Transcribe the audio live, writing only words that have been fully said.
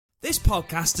This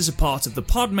podcast is a part of the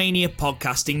Podmania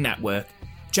podcasting network.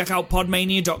 Check out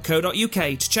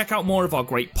podmania.co.uk to check out more of our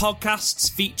great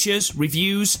podcasts, features,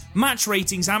 reviews, match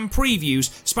ratings and previews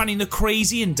spanning the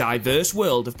crazy and diverse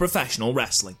world of professional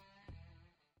wrestling.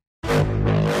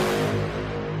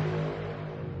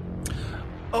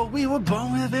 Oh, we were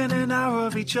born within an hour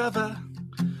of each other.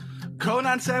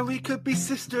 Conan said we could be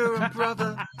sister and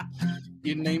brother.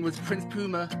 Your name was Prince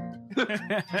Puma.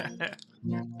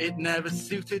 It never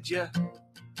suited you.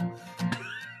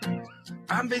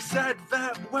 And they said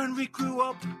that when we grew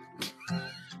up,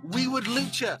 we would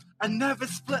lucha and never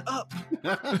split up.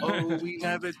 Oh, we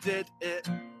never did it.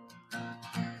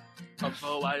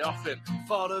 Although I often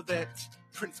thought of it.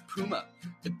 Prince Puma,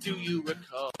 do you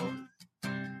recall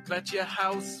that your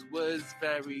house was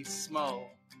very small,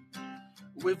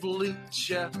 with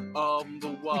lucha on the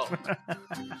wall?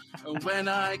 And when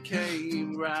I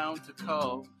came round to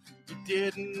call, you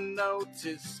didn't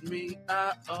notice me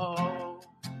at all.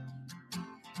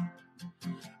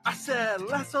 I said,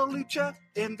 Lasso Lucha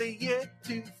in the year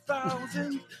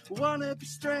 2000. Won't it be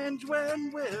strange when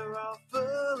we're all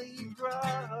fully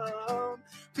grown?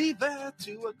 Be there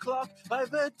 2 o'clock by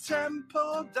the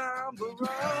temple down the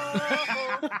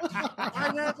road.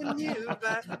 I never knew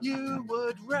that you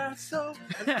would wrestle,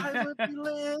 and I would be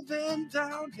living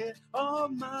down here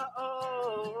on my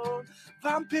own.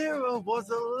 Vampiro was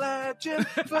a legend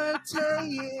 30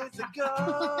 years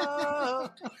ago.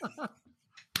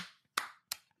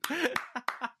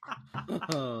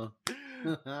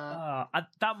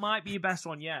 That might be your best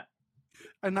one yet.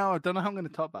 I know. I don't know how I'm going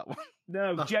to top that one.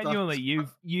 No, genuinely,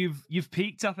 you've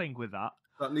peaked. I think with that.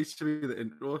 That needs to be the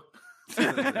intro.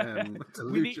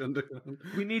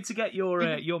 We need to get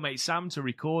your mate Sam to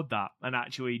record that and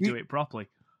actually do it properly.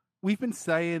 We've been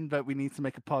saying that we need to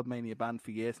make a Podmania band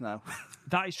for years now.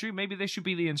 That is true. Maybe this should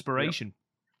be the inspiration. Yep.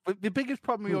 But the biggest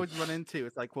problem we always run into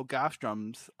is like, well, Garth's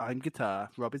drums, I'm guitar,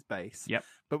 Rob is bass. Yep.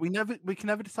 But we can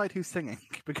never decide who's singing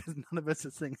because none of us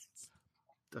are singers.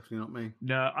 Definitely not me.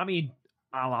 No, I mean,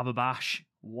 I'll have a bash.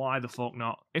 Why the fuck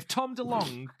not? If Tom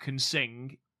DeLonge can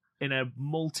sing in a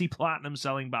multi-platinum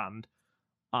selling band,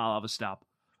 I'll have a stab.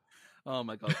 Oh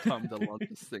my god, Tom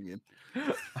DeLonge is singing.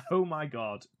 Oh my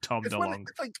god, Tom DeLonge.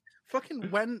 It's like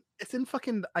when it's in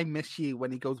fucking I Miss You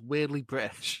when he goes weirdly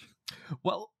British.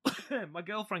 Well, my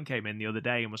girlfriend came in the other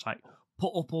day and was like,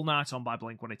 put Up All Night on by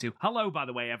Blink-182. Hello, by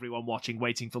the way, everyone watching,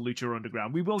 waiting for Lucha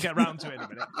Underground. We will get round to it in a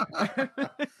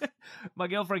minute. My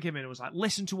girlfriend came in and was like,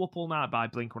 listen to Up All Night by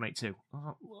Blink-182.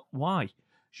 Why?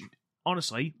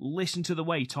 Honestly, listen to the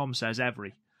way Tom says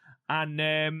every. And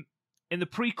in the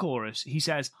pre-chorus, he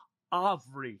says,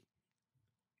 every.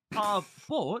 But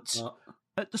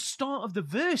at the start of the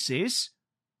verses,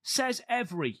 says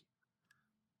every.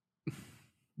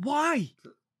 Why?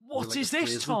 What is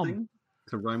this, Tom?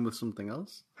 To rhyme with something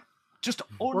else? Just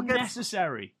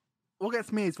unnecessary. What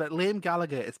gets me is that Liam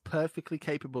Gallagher is perfectly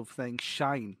capable of saying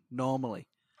shine normally.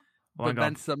 Oh, but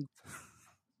then some...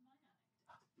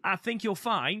 I think you'll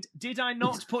find, did I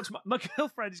not put... My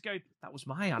girlfriend is going, that was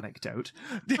my anecdote.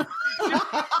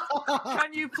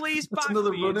 Can you please back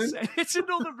me and say... It's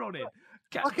another run-in.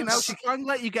 Fucking hell, she can't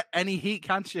let you get any heat,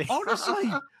 can she?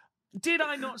 Honestly, did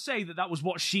I not say that was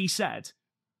what she said?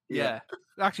 Yeah.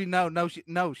 Actually, no,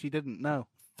 she didn't. No.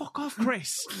 Fuck off,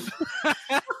 Chris.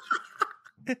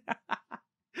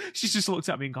 She's just looked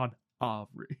at me and gone,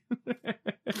 Avery.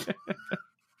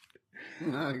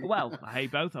 Well, I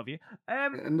hate both of you.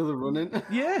 Another run-in.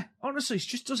 Yeah, honestly, she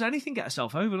just does anything to get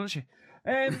herself over, doesn't she?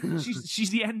 She's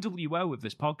the NWO of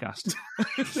this podcast.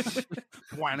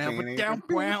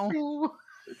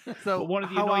 So one of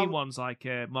the annoying ones, like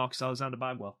Marcus Alexander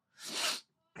Bagwell.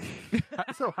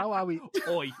 So how are we?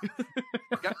 Oi.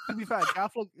 To be fair,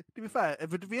 if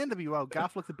the NWO,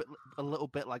 Garth looks a little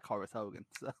bit like Horace Hogan.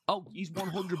 So. Oh, he's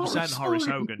 100% Horace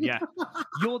Hogan. Yeah,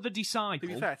 you're the disciple.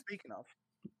 To be fair, speaking of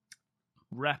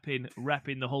repping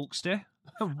the Hulkster.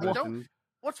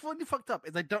 What's really fucked up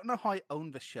is I don't know how I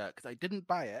own this shirt because I didn't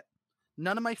buy it.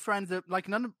 None of my friends are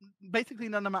basically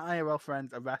none of my IRL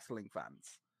friends are wrestling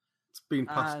fans. It's been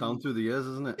passed down through the years,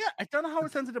 isn't it? Yeah, I don't know how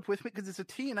it's ended up with me because it's a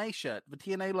TNA shirt. The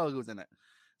TNA logo's in it.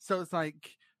 So it's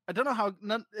like, I don't know how...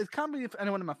 it can't be for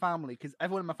anyone in my family because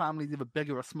everyone in my family is either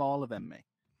bigger or smaller than me.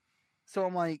 So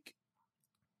I'm like,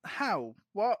 how?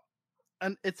 What?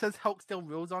 And it says Hulk Still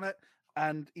Rules on it,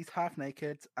 and he's half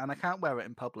naked, and I can't wear it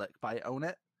in public, but I own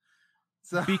it.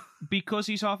 So because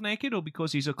he's half naked or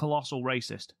because he's a colossal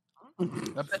racist? A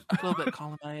little bit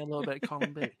column A, a little bit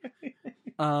column B.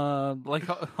 Like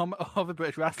other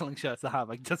British wrestling shirts I have,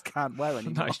 I just can't wear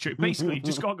anymore. That's true. Basically, you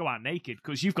just got to go out naked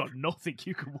because you've got nothing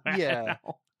you can wear. Yeah.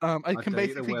 now. I can dare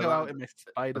you to basically wear go that. out in my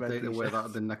Spider-Man I think to wear t-shirt. that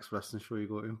at the next wrestling show you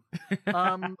go to.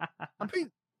 I'm pretty.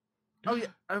 Oh yeah,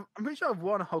 I'm pretty sure I've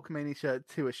worn a Hulkamania shirt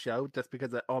to a show just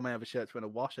because all my other shirts were in a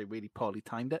wash. I really poorly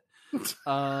timed it.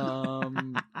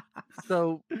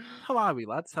 So how are we,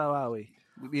 lads? How are we?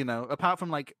 You know, apart from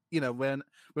like, you know, we're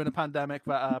in a pandemic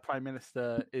that our prime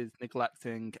minister is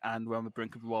neglecting, and we're on the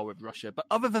brink of war with Russia. But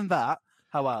other than that,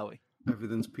 how are we?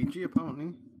 Everything's PG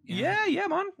apparently. Yeah,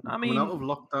 man. I mean, Coming out of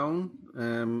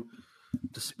lockdown,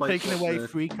 despite Taking away the-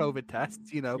 free COVID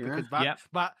tests, you know, Yeah. because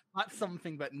that's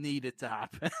something that needed to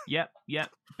happen. Yep.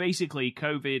 Basically,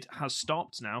 COVID has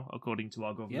stopped now, according to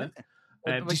our government.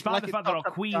 Like- Despite like the it fact that our stopped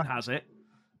at Queen the- has it.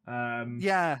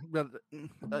 Yeah, well,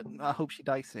 I hope she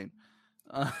dies soon.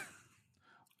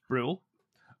 Brutal.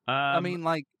 I mean,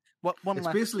 like, what one It's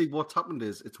last basically what's happened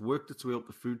is it's worked its way up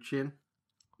the food chain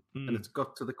and it's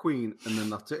got to the Queen, and then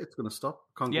that's it. It's going to stop.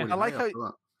 Can't Yeah. go any I like higher how- after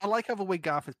that. I like how the way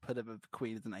Garth has put it with the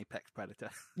Queen as an apex predator.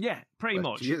 yeah, pretty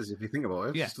Well, much. She is, if you think about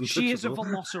it. Yeah, She's she is a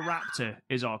untouchable. velociraptor,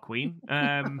 is our queen.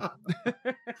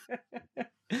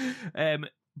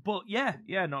 But yeah,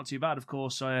 not too bad. Of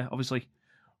course, obviously,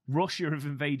 Russia have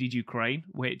invaded Ukraine,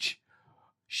 which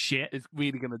shit. It's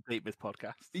really going to date this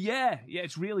podcast. Yeah,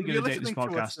 it's really If going you're to date this listening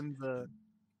to us podcast. in the-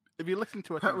 if you're listening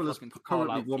to us, in Petrol the is fucking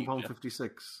currently Fallout future,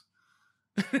 £1.56.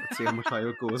 Let's see how much higher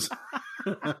it goes.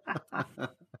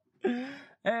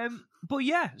 But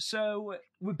yeah, so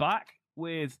we're back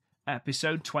with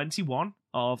episode 21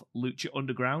 of Lucha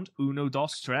Underground, Uno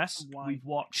Dos Tres. Why? We've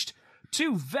watched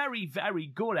two very, very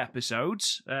good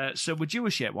episodes. So we're due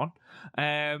a shit one.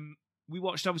 We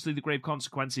watched, obviously, the Grave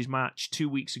Consequences match 2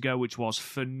 weeks ago, which was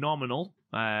phenomenal.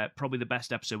 Probably the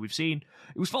best episode we've seen.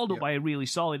 It was followed up by a really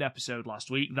solid episode last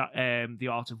week, that The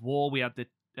Art of War. We had the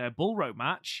bull rope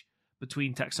match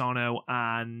between Texano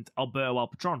and Alberto El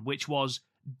Patron, which was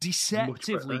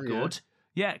deceptively better, yeah. good.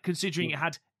 Yeah, considering it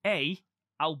had A,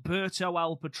 Alberto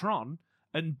El Patron,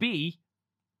 and B,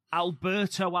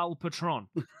 Alberto El Patron.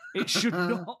 It should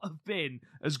not have been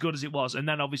as good as it was. And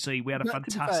then obviously we had a No, to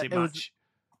be fair, fantastic it was- match.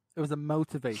 it was a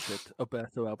motivated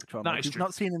Alberto El Patron. That Like, is we've true.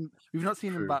 not seen him. We've not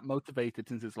seen him True. that motivated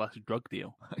since his last drug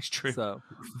deal. It's true. So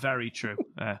Very true.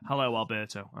 Hello,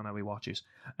 Alberto. I know he watches.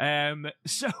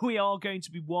 So we are going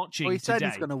to be watching he said today.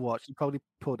 he's going to watch. He probably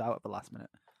pulled out at the last minute.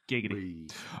 Giggity.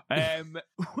 Wee.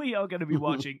 We are going to be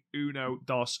watching Uno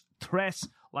Dos Tres,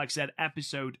 like I said,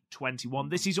 episode 21.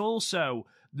 This is also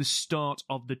the start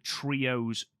of the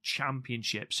Trios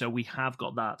Championship, so we have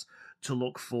got that to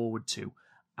look forward to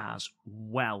as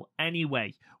well.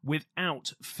 Anyway,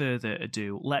 without further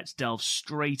ado, let's delve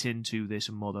straight into this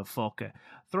motherfucker.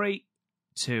 3,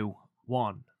 2,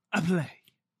 1, a play.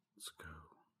 Let's go.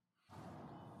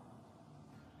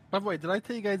 By the way, did I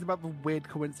tell you guys about the weird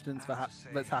coincidence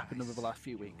that's happened over the last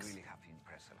few weeks? Really happy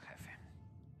impressed El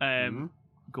Jefe.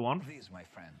 Go on. Please, my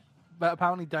friend, But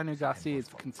apparently, Daniel Garcia is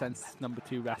the consensus number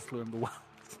 2 wrestler in the world.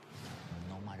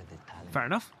 no matter the talent, Fair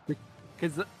enough.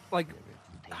 Because like,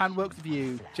 Handworks of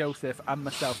You, Joseph, and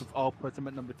myself have all put him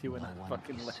at number 2 in no a one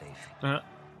fucking is list. Uh,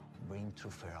 bring true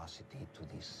ferocity to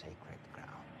this sacred ground.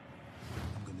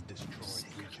 I'm gonna destroy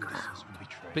each Judas who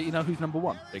betrayed. But you know who's number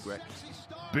 1? Big Rick.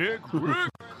 Big Rick.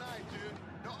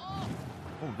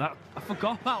 Oh, that I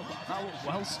forgot about that. That was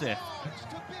well stiff.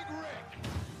 to Big Rick.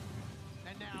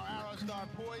 And now Aerostar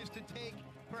poised to take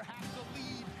perhaps the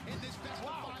lead in this best of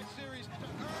 5 series to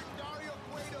earn Dario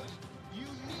Cueto's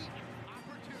unique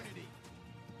opportunity.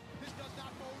 This does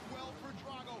not bode well for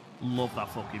Drago. Love that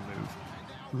fucking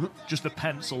move. Just the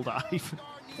pencil dive.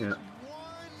 Yeah.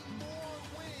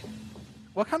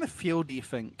 What kind of fuel do you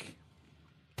think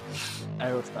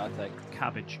Aerostar takes?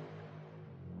 Cabbage.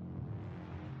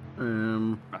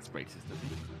 That's racist,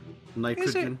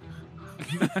 Nitrogen.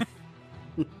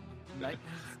 Right?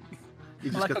 You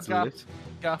just like get how through Garth, it.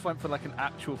 Garth went for like an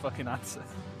actual fucking answer.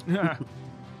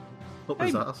 Up Hey,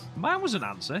 his ass. mine was an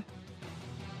answer.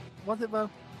 Was it though?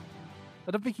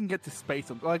 I don't think you can get to space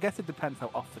on. Well, I guess it depends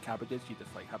how off the cabbage is. You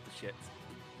just like have the shit.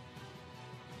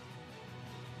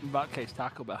 In that case,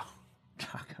 Taco Bell.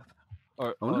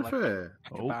 Or, I wonder like if a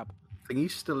Oh. kebab.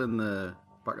 thingy's still in the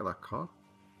back of that car.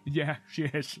 Yeah, she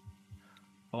is.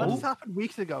 That just Oh, happened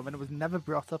weeks ago and it was never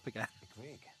brought up again. Big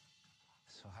Rick,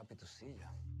 so happy to see you.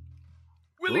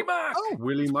 Willie Mack. Oh,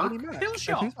 Willie it's Mack. Willie Mack. Kill I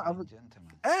shot. think I was-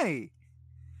 Gentlemen, Hey!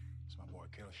 It's my boy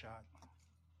Killshot.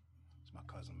 It's my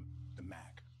cousin, the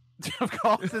Mac. Of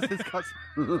course, this is cousin.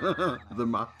 The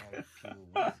Mac. help you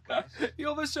with, guys. He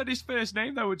almost said his first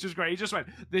name though, which is great. He just went,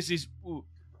 "This is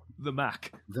the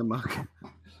Mac." The Mac.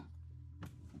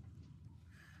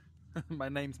 My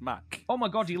name's Mac. Oh my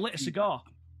god, he lit a cigar.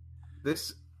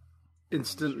 This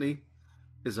instantly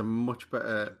is a much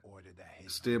better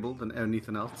stable than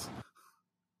anything else.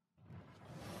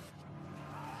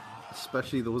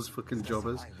 Especially those fucking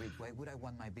jobbers. Why would I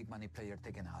want my big money player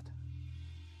taken out?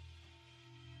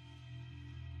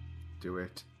 Do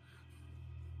it.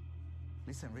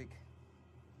 Listen, Rick.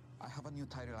 I have a new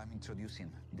title I'm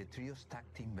introducing. The Trios Tag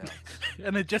Team Belt.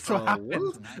 And it just so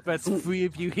happens there's 3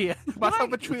 of you here. That's how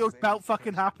the Trios belt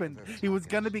fucking happened. He was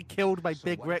going to be killed by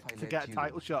Big Rick to get a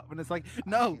title shot. And it's like,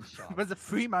 no, there's a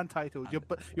 3-man title. Your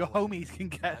homies can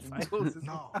get titles.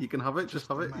 You can have it, just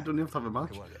have it. You don't even have to have a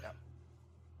match.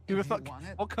 Who the fuck?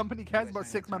 What company cares about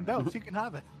 6-man belts? You can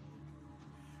have it.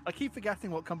 I keep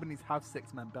forgetting what companies have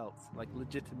 6-man belts, like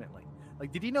legitimately.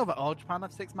 Like, did you know that All Japan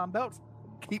have 6-man belts?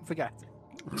 Keep forgetting.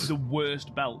 The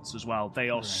worst belts as well.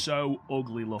 They are so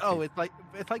ugly looking. Oh, it's like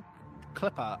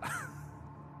clip art.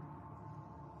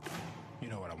 You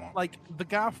know what I want. Like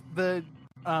the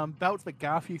belts that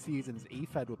Garth used to use in his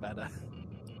E-Fed were better.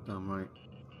 Damn right.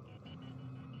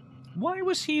 Why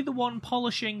was he the one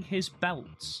polishing his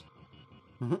belts?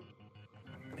 Why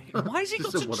has he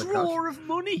got Just a what a drawer of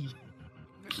money?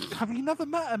 Have you never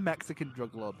met a Mexican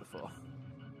drug lord before?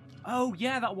 Oh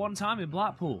yeah, that one time in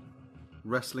Blackpool.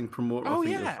 Wrestling promoter, Oh, I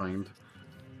think yeah. you'll find.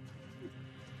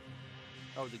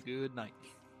 That was a good night.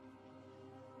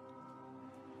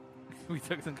 We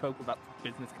took some coke with that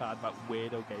business card that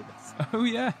weirdo gave us. Oh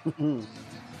yeah. 2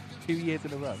 years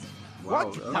in a row. Wow.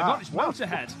 What? Oh my god, it's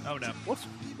Motorhead. Oh no.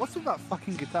 What's with that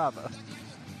fucking guitar though?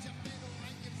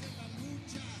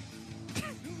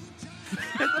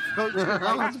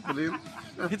 That's brilliant.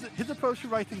 His approach to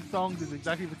writing songs is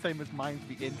exactly the same as mine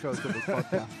for the intro to this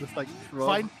podcast. Just like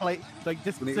Rob,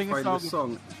 just We need sing to a find song. this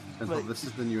song and like- have this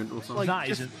is the new intro song. like-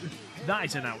 That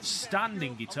is an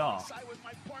outstanding guitar.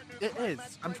 It is.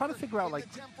 I'm trying to figure out like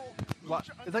what.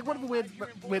 It's like one of the weirdest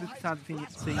guitars I've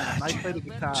seen. And I played a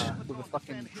guitar with a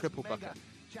fucking triple bucket.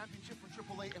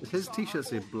 Does his t-shirt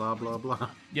say blah blah blah?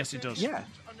 Yes, it does. Yeah,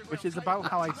 which is about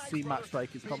how I see Matt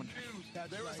Striker's commentary.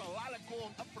 There is a lot of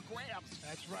gold up for grabs.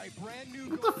 That's right. Brand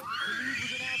new gold. The news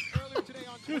was announced earlier today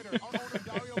on Twitter. Our owner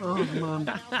Dario Oh, man.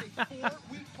 announced a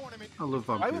 4-week tournament. I love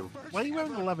Why Vampiro. are you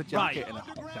wearing a leather jacket Right. in a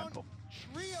hot temple?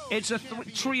 It's a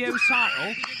trios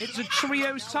title. It's a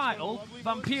trios title.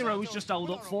 Vampiro's just held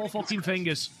up 4 fucking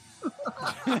fingers.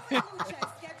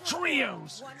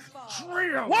 Trios!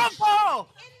 Trios! One ball!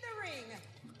 In the ring,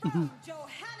 from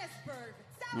Johannesburg,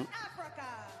 South Africa,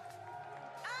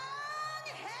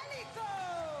 Angelico.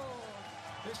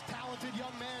 This talented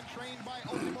young man trained by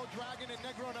Ultimo Dragon and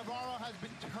Negro Navarro has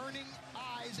been turning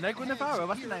eyes. Negro and Navarro,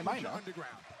 heads that's the here name at I know. Lucha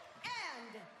Underground.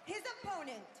 And his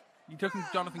opponent. You took him to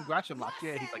Jonathan Gresham last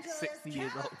year. He's like 60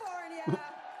 years old.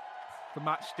 The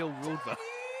match still ruled though.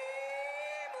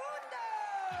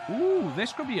 Ooh,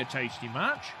 this could be a tasty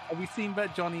match. Have you seen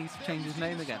that Johnny's changed his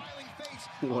name again?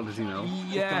 What does he know?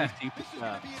 Yeah. Johnny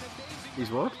Superstar. He's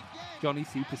what? Johnny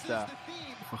Superstar.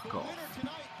 Fuck off.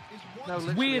 No,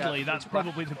 literally, Weirdly, yeah, that's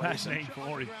probably the best name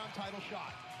for him.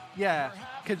 Yeah,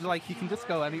 because like he can just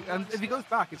go and if he goes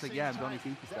back, it's like yeah, I'm Johnny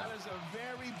Superstar. That is a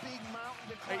very big mountain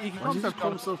to climb. He can Why call does he just call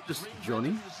himself himself just Johnny?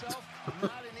 Not an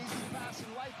easy path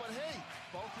in life, but hey,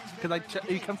 both these because like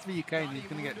he comes to the UK and he's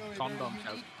gonna get condom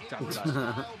shouted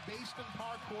at. based in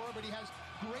parkour, but he has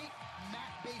great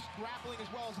mat-based grappling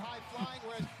as well as high flying,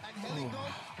 whereas Angelico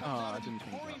comes I out of the didn't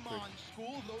think that through. Torimon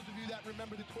school. Those of you that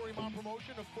remember the Torimon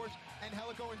promotion, of course,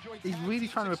 Angelico enjoyed He's tag really team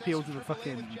trying to success appeal with to the Triple A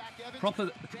fucking with Jack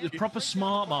Evans. Proper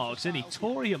smart marks, isn't he?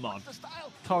 Toriamon.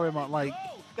 Torimon, like,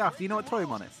 Gaff, do you know what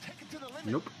Torimon is? Take it to the limit.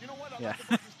 Nope. You know what? Yeah.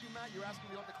 You're asking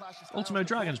me to clash your style. Ultimo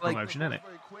Dragon's Like- promotion, isn't it?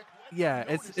 Very quick. Yeah,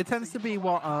 it tends to be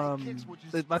what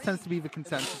that tends to be the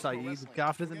consensus I use. If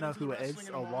Gaff doesn't know who it is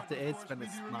or what it is, then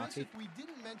it's smarty. We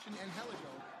didn't mention Angelico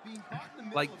being caught in the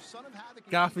middle Like, of Son of Havoc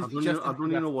and Gaff I is don't, just. even, I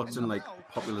don't even know what's in like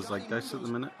popular zeitgeist at the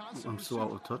minute. I'm so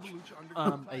out of touch.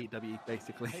 AEW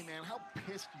basically. Hey man, how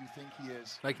pissed do you think he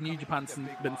is? Like New Japan's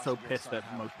been so pissed that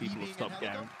most people have stopped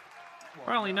caring.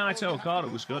 Apparently Naito Okada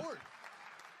was good.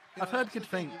 I've heard good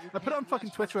things. I put it on fucking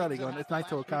Twitter earlier going, "Is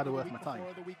Naito Okada worth my time?"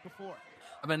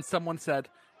 And then someone said,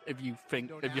 if you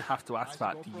have to ask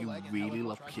that, do you really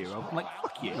love Puro? I'm like,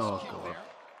 fuck you. Oh god.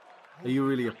 Are you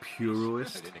really a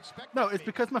purist? No, it's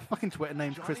because my fucking Twitter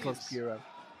name's Chris Loves Puro.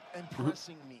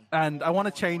 Impressing me. And I want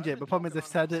to change it, but the problem is I've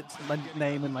said it, my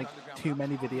name in like too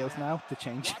many videos now to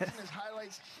change it. Watching his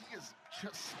highlights, he is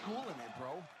just schooling it,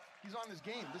 bro. He's on his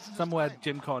game. This is his Somewhere time.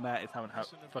 Jim Cornette is having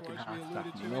fucking half attack.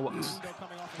 You know what?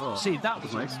 Oh, See, that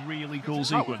was nice. a really cool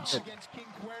sequence. Against King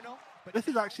Cuerno, but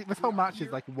This whole match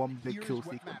is like one big here cool is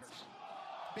what sequence. matters.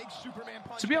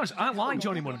 To be honest, I like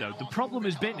Johnny Mundo. The problem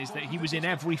has been is that he was in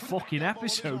every fucking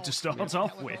episode to start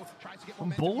off with. I'm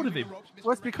bored of him.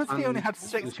 Well, it's because he only had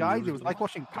 6 guys. It was like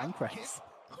watching Pancrase.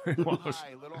 It was.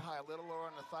 A little high, a little lower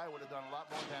on the thigh would have done a lot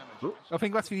more damage. I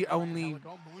think that's the only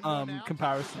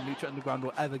comparison Lucha Underground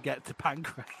will ever get to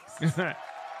Pancrase. That's right.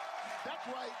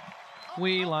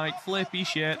 We like flippy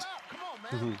shit.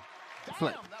 Come on, man.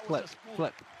 Flip, flip,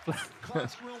 flip, flip.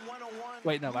 Classroom 101.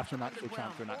 Wait, no, that's an actual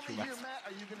chant for an actual Here, match. Matt,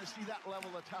 are you going to see that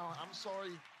level of talent? I'm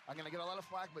sorry. I'm going to get a lot of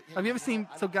flack, but... Have you ever seen,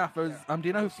 so Gaffers, do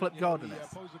you know who Flip Gordon is?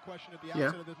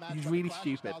 Yeah. He's really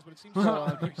stupid.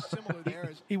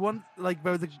 He won, like,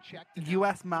 there was a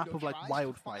US map of, like,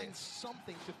 wildfires.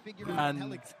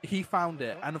 And he found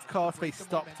it, and of course they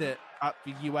stopped it at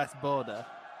the US border.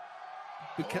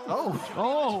 Because, Oh,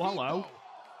 hello.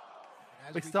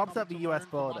 they stopped at the US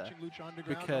border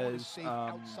because, you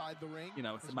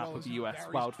know, it's a map of the US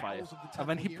wildfires. And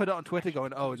then he put it on Twitter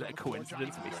going, oh, is it a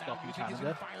coincidence that we stopped in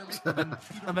Canada?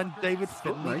 and then David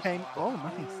Finley came, oh,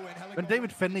 nice. When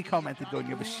David Finley commented going,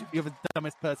 you're the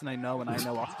dumbest person I know and I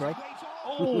know Ospreay.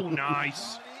 Oh,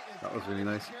 nice. That was really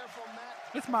nice.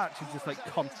 This match is just like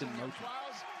constant motion.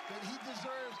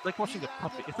 It's like watching a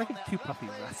puppy. It's like a 2 puppies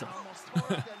wrestle.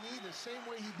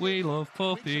 We love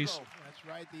puppies.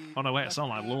 Oh no, wait, it sounds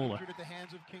like Lawler.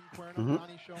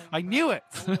 I knew it!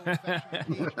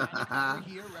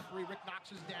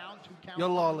 You're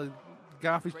Lawler.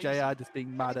 Garth is JR just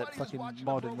being mad at fucking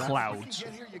modern wrestling. Clouds.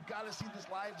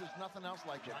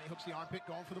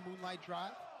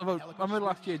 Although, I remember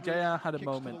last year, JR had a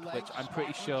moment which I'm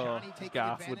pretty sure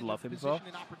Garth would love him for.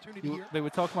 They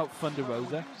were talking about Thunder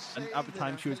Rosa, and at the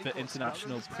time she was the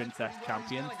International Princess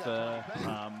Champion for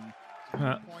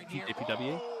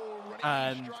APW.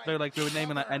 And they were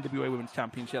naming that NWA Women's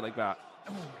Championship like that.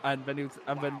 And then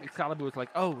Excalibur was like,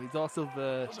 "Oh, he's also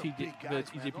the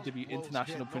TJPW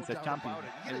International Princess Champion."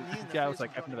 And I was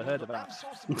like, "I've never heard of that."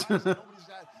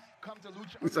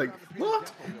 It's like,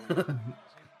 what?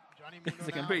 It's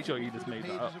like, I'm pretty sure you just made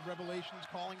that up.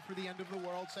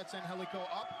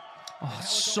 Oh,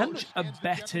 such a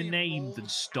better name than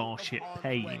Starship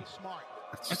Pain.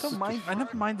 I don't mind. I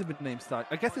never minded the name start.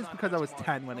 I guess it's because I was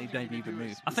 10 when he debuted the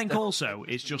move. I think also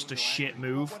it's just a shit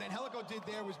move.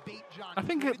 I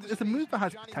think it's a move that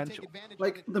has potential.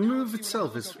 Like, the move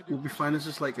itself will be fine as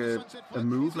just like a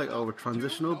move, like over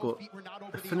transitional, but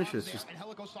the finish is just...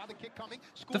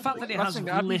 The fact that it has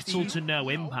little to no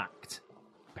impact.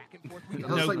 It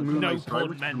has like Moonlight Drive,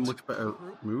 which is a meant. much better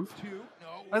move.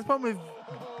 That's the problem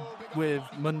with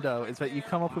Mundo is that you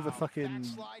come up with a fucking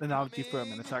analogy for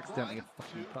him and it's accidentally a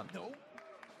fucking pun.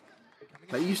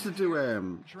 Like, he used to do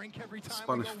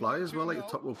Spanish Fly as well, like the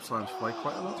top rope Spanish Fly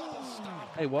quite a lot.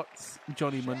 Hey, what's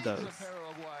Johnny Mundo's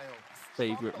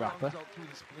favourite rapper?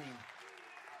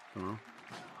 I don't know.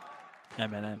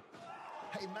 Eminem.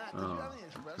 Hey, Matt, do you have any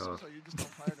espresso, God. or you just on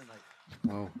fire tonight?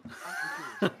 Wow.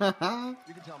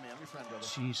 You can tell me, I'm your friend, brother.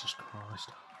 Jesus Christ.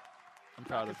 I'm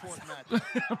proud of Back and myself. forth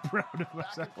match. I'm proud of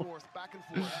myself. Back and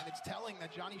forth. And it's telling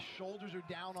that Johnny's shoulders are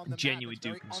down on the Genuinely mat.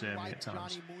 do That's concern me very at times.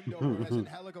 unlike Johnny Mundo, whereas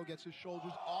Angelico gets his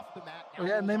shoulders off the mat. Oh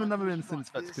yeah, name another instance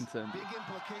that's concerned. Big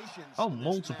implications. Oh, to this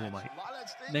multiple, match. mate. A lot at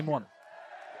stake Name here. one.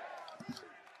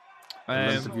 The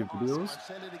length of your videos. I've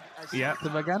said it, I said Yeah. it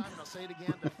Them again? I'll say it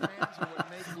again. The fans are what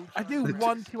make Lucha I do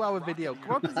 1 2-hour video.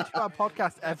 What is a 2-hour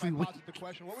podcast every week?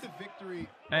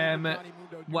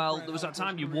 Well, there was that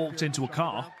time you walked into a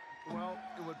car. Well,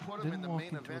 it would put him in the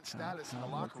main event status in the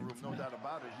locker room, no doubt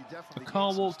about it. He definitely A car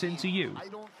gained walked some into steam. you. I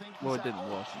don't think Well, he's it didn't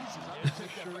walk.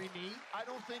 I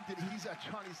don't think that he's at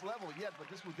Johnny's level yet, but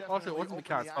this will definitely Also, it wasn't the open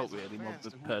car's eyes fault of really, more fans the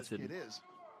to who this person kid is.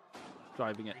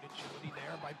 driving it.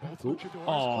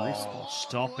 Oh,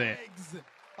 stop it.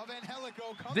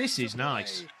 This is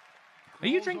nice. Are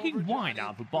you drinking wine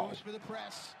out of a bottle?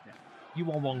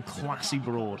 You are one classy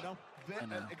broad.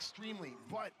 Extremely,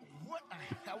 but what a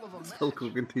hell of a match. Hulk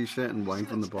Hogan t-shirt and wine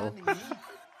from the ball.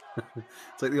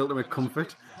 It's like the ultimate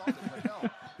comfort.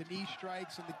 The knee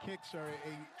strikes and the kicks are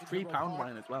a £3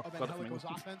 wine as well. Got it from Angelico's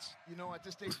England. offense. You know, at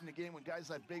this stage in the game, when guys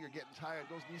that big are getting tired,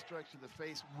 those knee strikes to the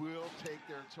face will take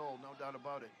their toll, no doubt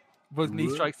about it. Those knee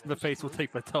strikes to the face will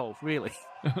take their toll, really.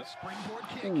 Springboard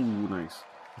kick. Ooh, nice.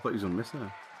 I thought he was on miss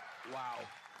there. Wow.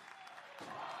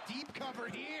 Deep cover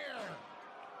here.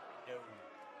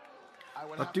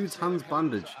 That dude's hands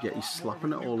bandaged, yet he's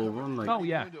slapping it all over him. Like, Oh,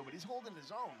 yeah. But he's holding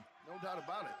his own, no doubt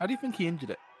about it. How do you think he injured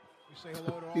it? We say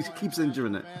hello to all he our keeps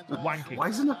injuring it. Wanking. Why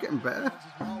is it not getting better? fans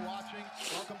as well watching.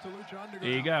 Welcome to Lucha Underground.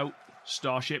 Here you go.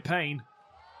 Starship Pain.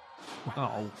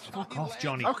 Oh, fuck off,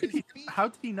 Johnny. How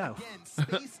did he know? Again,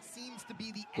 space seems to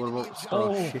be the What enemy about of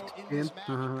Star Johnny Shit in this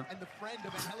Pain? match, and the friend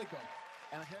of Angelico.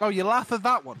 Oh, you laugh at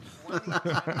that one.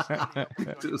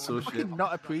 It was so shit. Fucking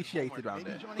not appreciated around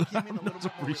it. Not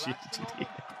appreciated.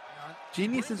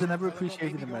 Geniuses are never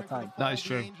appreciated in their time. That is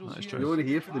true. That is You true. only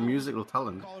hear for the musical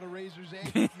talent. Call it a razor's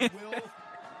edge, if you will.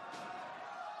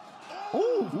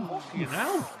 Oh, fucking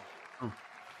hell.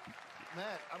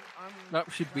 Matt, I'm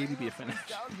That should really be a finish.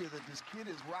 out here that this kid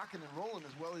is rocking and rolling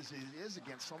as well as he is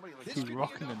against somebody like He's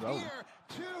rocking and rolling.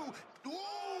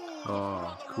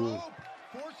 Oh, cool.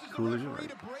 Cool as you like.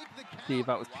 Steve,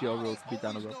 that was pure rules to be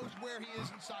down a rope. Where he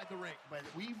is inside the ring. But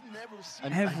we've never seen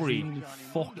And Every really-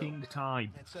 fucking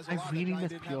time. It says a I lot that really Guy miss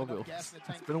didn't pure have enough rules. gas in the It's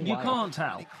tank. been a You while. can't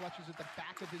tell. He clutches at the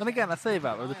back of his Then again, I neck. say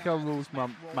that. There was a pure rules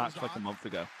match like a month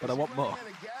ago, but I want more.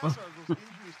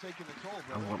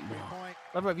 I want more.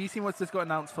 By the way, have you seen what's just got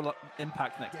announced for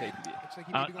Impact next pay-per-view? Looks like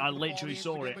he may be going I for the literally ball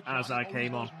saw he is it today, but as Johnny I always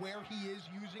came knows on. where he is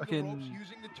using the Fucking, ropes,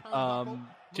 using the turnbuckle,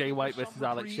 Jay looking White for versus some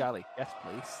Alex reprieve. Shelley. Yes,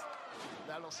 please.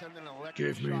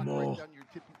 Give me more.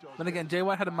 Then again, Jay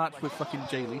White had a match with fucking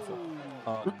Jay Lethal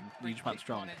on New Japan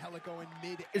Strong.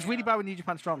 It's really bad with New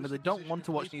Japan Strong because they don't want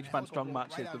to watch New Japan Strong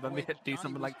matches, but then they do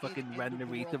something like fucking Ren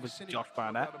Narita versus Josh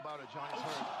Barnett,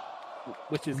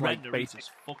 which is Red like basic. is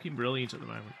fucking brilliant at the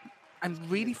moment. I'm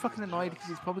really fucking annoyed because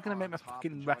he's probably going to make my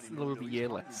fucking Wrestler of the Year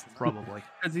list. Probably.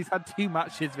 Because he's had 2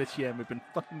 matches this year and we've been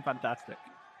fucking fantastic.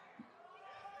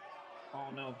 Oh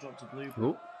no, I've dropped a blue.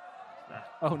 Oh,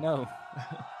 Oh no.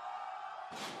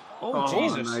 Oh, oh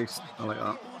Jesus. nice. I like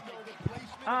that.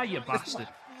 Ah, you bastard.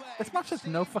 This match has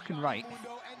no fucking right.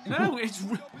 No, it's.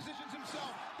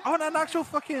 Oh, and an actual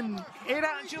fucking. It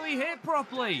actually hit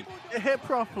properly. It hit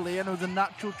properly and it was a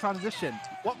natural transition.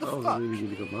 What the That was fuck? a really,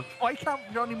 really good match. Why can't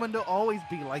Johnny Mundo always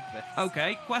be like this?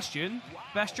 Okay, question.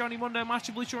 Best Johnny Mundo match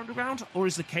of Lucha Underground? Or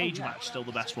is the cage match still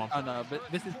the best one? Oh no, but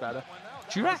this is better.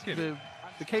 Do you reckon?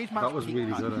 The cage match. That was peaked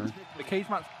really higher. good, The cage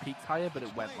match peaked higher, but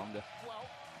it went longer.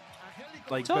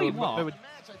 Like Tell there you were, what. there were,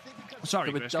 Sorry,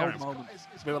 there were Chris, down carry on. moments.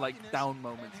 There were like down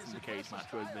moments in the cage match,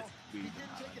 whereas this really didn't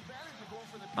happen.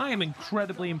 I am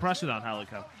incredibly impressed with that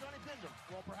Helico.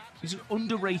 He's an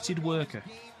underrated worker.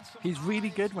 He's really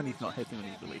good when he's not hitting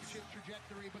when he's released.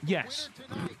 Yes.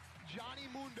 Do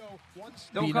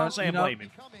No, you can't say I you know- blame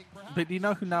him. But do you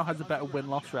know who now has a better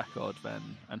win-loss record than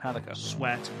Helico?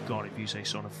 Swear to God if you say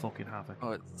Son of fucking Havoc.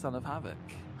 Oh, it's Son of Havoc.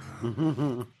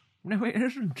 No, it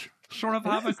isn't. Son of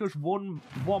Havoc has won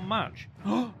one match.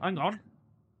 Hang on.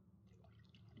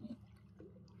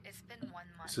 It's been 1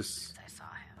 month This is- since I saw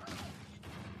him.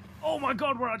 Oh my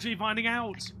God, we're actually finding I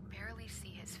out. could barely see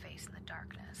his face in the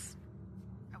darkness.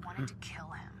 I wanted to kill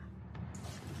him.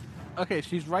 Okay,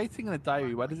 she's writing in a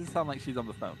diary. Why does it sound like she's on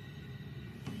the phone?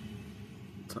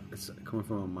 It's coming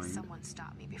from her mind. Someone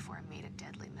stopped me before I made a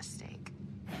deadly mistake.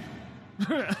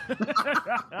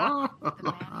 Oh, The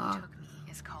man who took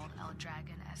me is called El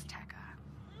Dragon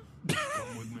Azteca.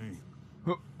 Come with me.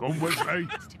 Come with me.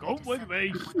 Come with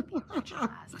me.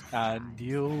 And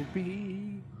you'll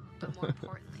be. But more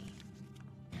importantly,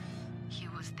 he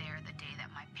was there the day that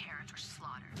my parents were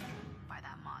slaughtered by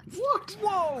that monster. What?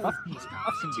 Whoa! That's He's going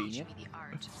that's to teach convenient. me the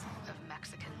art of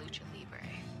Mexican lucha libre.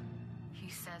 He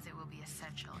says it will be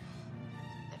essential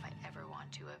if I ever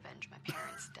want to avenge my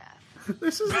parents' death.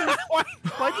 This is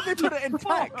Why did they put it in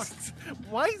text?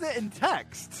 Why is it in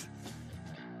text?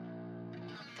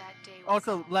 That day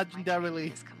Also, will come when my training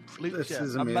legendarily, is complete. Lucha. This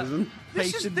is a amazing.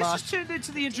 This Jason has turned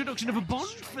into the introduction of a Bond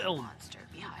film. Monster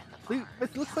behind the Luke, bars.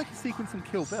 it looks like a sequence from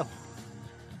Kill Bill.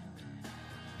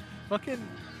 Fucking.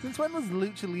 Since when was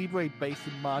Lucha Libre based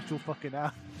in martial fucking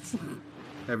arts?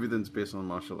 Everything's based on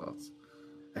martial arts.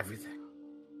 Everything.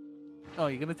 Oh,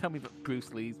 you're gonna tell me that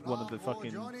Bruce Lee's one of the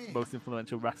fucking most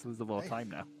influential wrestlers of all time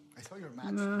now? I saw your match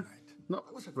Nah, tonight. not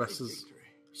That was a great wrestlers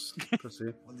victory. per se.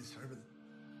 Well deserved.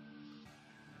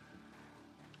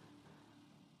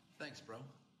 Thanks, bro.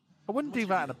 I wouldn't do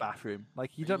that in a bathroom.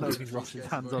 Like, you don't know if he's washed his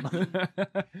hands or not.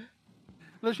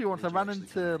 Literally, once I ran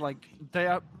into, like,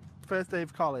 first day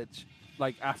of college,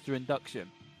 like, after induction,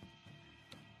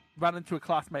 ran into a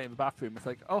classmate in the bathroom. It's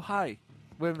like, oh, hi.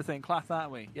 We're in the same class,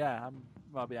 aren't we? Yeah, I'm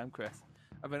Robbie, I'm Chris.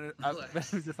 And then it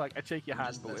was just like, I'd shake your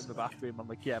hand, but we're in the bathroom. I'm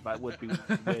like, yeah, that would be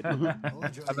weird. And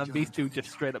then these two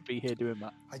just straight up be here doing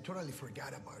that. I totally forgot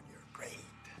about your grade.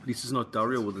 At least it's not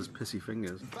Dario with his pissy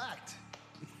fingers. In fact,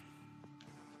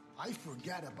 I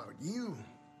forgot about you.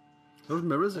 Those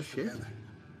mirrors are shit.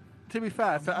 To be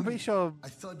fair, I'm pretty sure I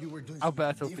thought you were doing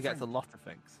Alberto something forgets a different. lot of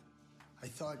things. I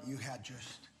thought you had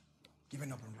just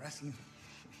given up on wrestling.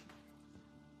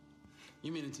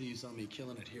 You mean until you saw me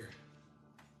killing it here?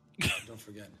 Don't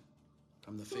forget,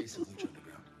 I'm the face of Lucha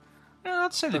Underground. Yeah,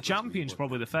 I'd say the champion's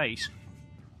probably the face.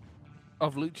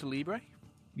 Of Lucha Libre?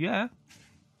 Yeah.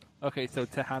 Okay, so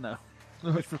Tejano.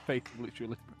 It's the face of Lucha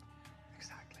Libre.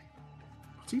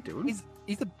 What's he doing?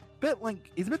 He's a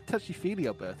bit touchy feely,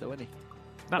 Alberto, isn't he?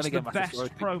 That's Then again, the that's a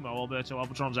best story. promo Alberto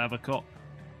Albatron's ever cut.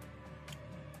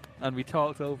 And we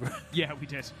talked over it. Yeah, we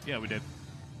did.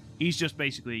 He's just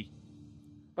basically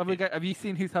By the way, have you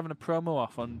seen who's having a promo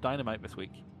off on Dynamite this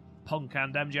week? Punk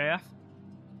and MJF.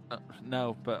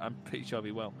 No, but I'm pretty sure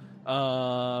we will.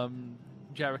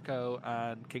 Jericho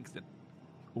and Kingston.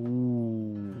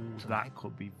 Ooh, that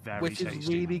could be very Which tasty. is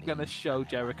really going to show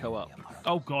Jericho up.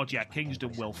 Oh god, yeah,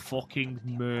 Kingston will fucking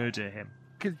murder him.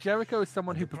 Because Jericho is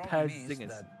someone who prepares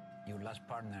singers. Your last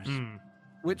partners.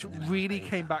 Which really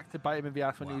came back to bite him in the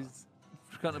ass when he was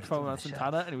got the promo on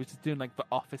Santana and he was just doing like the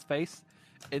office face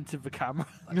into the camera.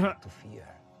 Not to fear.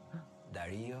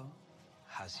 Dario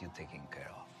has you taken care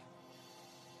of.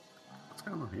 What's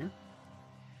going on here?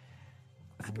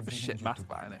 It's a bit of a shit mask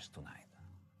behind it.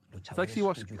 It's like she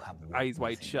watched Eyes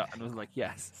Wide Shut and was like,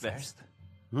 yes, this.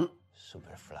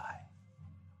 Superfly.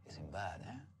 Isn't bad,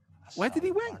 eh? Where did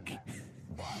he wink?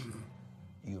 But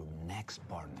your next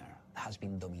partner has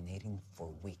been dominating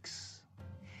for weeks,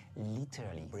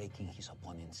 literally breaking his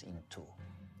opponents in two.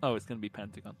 Oh, it's going to be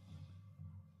Pentagon.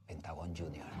 Pentagon Jr.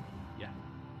 Yeah.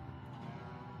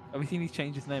 Have we seen he's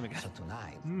changed his name again? So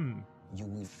tonight, you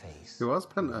will face Who was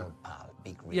Penta? your pal,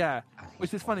 Big Rig, Yeah, and his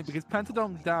which is funny boys. because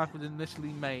Pentadon Dark was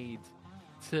initially made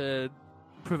to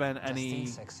prevent any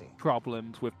sexy.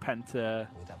 problems with Penta,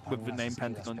 With a with the partner name as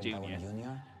skilled as Pentagon Pentagon Jr.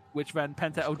 Which then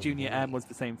Penta El Jr. M was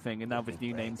the same thing, and now this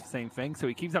new name's the same thing. So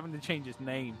he keeps having to change his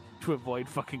name to avoid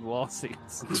fucking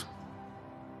lawsuits.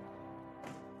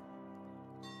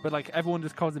 But like everyone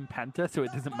just calls him Penta, so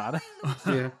it doesn't matter. Yeah.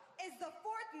 Is the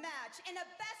fourth match in a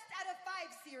best out of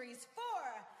 5 series for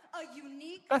a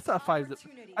unique Best out of 5.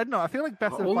 opportunity. I don't know. I feel like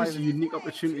best out All of 5 these is unique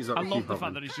opportunities that I we love keep the fact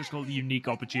having. that it's just called the unique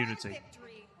opportunity.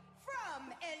 Victory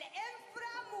from El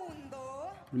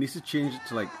Inframundo. We need to change it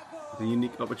to like the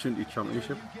unique opportunity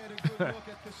championship.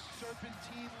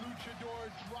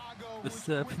 the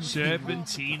Serpent.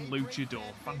 Serpentine Luchador.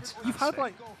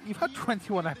 Fantastic. You've had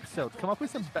 21 episodes. Come up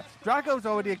with some. Drago's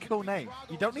already a cool name.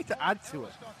 You don't need to add to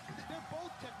it.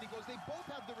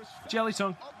 Jelly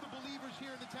tongue.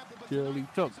 Jelly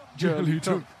tongue. Jelly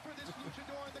tongue.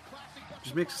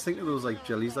 Just makes us think of those like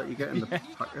jellies that you get in the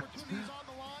packets.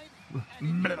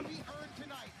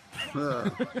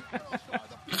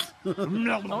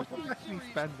 How much do you actually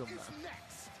spend on that?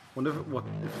 Wonder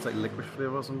if it's like licorice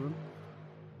flavour or something.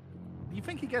 Do you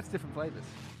think he gets different flavors?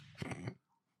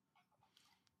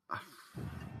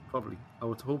 Probably. I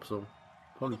would hope so.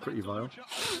 Probably pretty vile.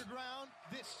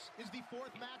 This is the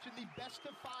fourth match in the best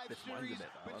of 5 series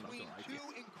between two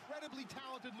incredibly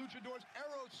talented luchadors,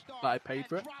 Aerostar. But I paid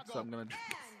for it, and so I'm gonna. And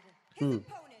his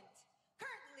opponent,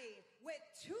 currently with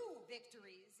 2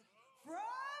 victories from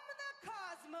the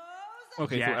Cosmos.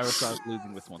 Okay, Yes. so Aerostar's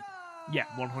losing this one. Yeah,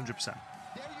 100%.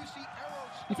 There you see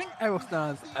Aerostar. You think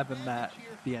Aerostar's ever met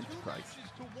the Enterprise?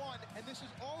 And this is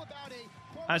all about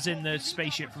As in the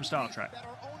spaceship from Star Trek?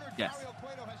 Yes.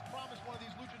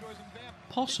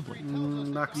 Possibly.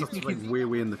 Nah, 'cause that's like way,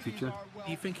 way in the future.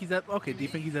 Do you think he's ever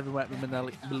met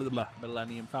the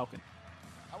Millennium Falcon?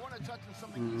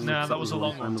 No, that was a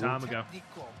long, long time ago.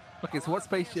 Okay, so what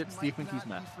spaceships do you think he's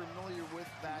met? Do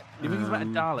you think he's met a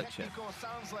Dalek ship?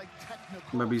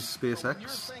 Maybe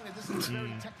SpaceX.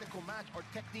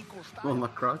 Will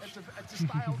not crash. Do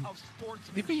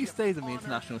you think he stays on the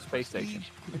International Space Station?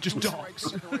 Just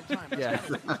docks. Yeah.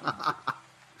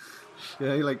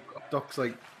 Yeah, he like docks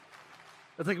like.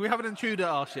 It's like we have an intruder.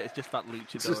 Oh shit! It's just that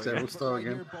luchador. It's just again. Aerostar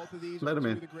again. Let him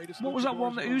in. What was that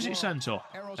one that Uzi sent up?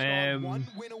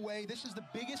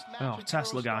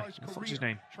 Tesla guy. What's his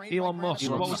name? Elon Musk.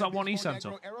 What was that one he sent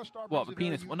up? What, the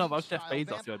penis? Well, no, that was Jeff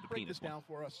Bezos who had the penis one.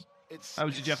 Oh,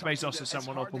 did Jeff Bezos have sent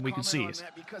one up and we can see it?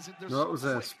 No, that was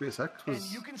SpaceX.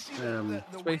 Was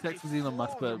SpaceX was Elon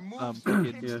Musk, but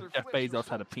fucking Yeah. Jeff Bezos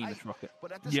had a penis rocket.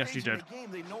 Yes, he did.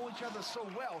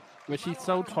 Which he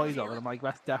sold toys of, and I'm like,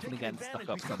 that's definitely getting stuck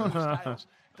up somewhere.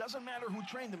 Doesn't matter who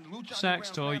trained them. Lucha Sex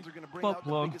Underground toy. fans are gonna bring Butt out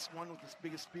plug. the biggest one with the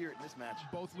biggest spirit in this match.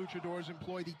 Both luchadors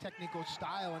employ the technical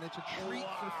style, and it's a treat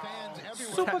for fans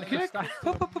everywhere. Super Technical kick. style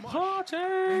Party.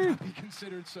 may not be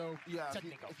considered so Yeah,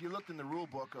 technical. if you looked in the rule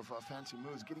book of Fancy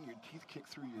Moves, getting your teeth kicked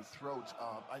through your throat,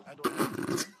 I don't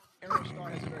know. Aerostar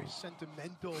has a very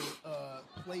sentimental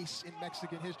place in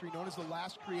Mexican history, known as the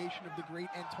last creation of the great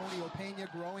Antonio Pena.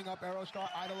 Growing up, Aerostar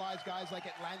idolized guys like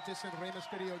Atlantis and Rey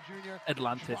Mysterio Jr.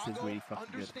 Atlantis is Drago really fucking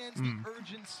good. understands the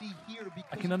urgency here because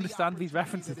I can of the understand these opportunity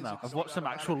references that is now. I've watched some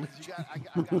actual. I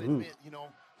gotta admit,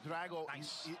 Drago,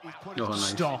 he's put Oh, nice.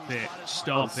 Stop it.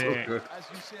 Stop so it. good. As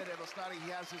you said, Evastati,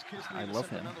 he has his kiss I lead love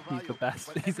him. sentimental He's the value, best.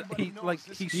 but He's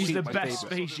He's sweet, the my best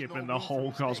favorite. spaceship in the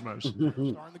whole cosmos. Star in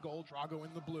the goal, Drago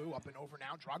in the blue, up and over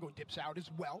now. Drago dips out as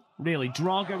well. Really,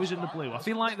 Drago is in the blue. I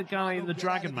feel like the guy in the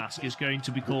dragon mask is going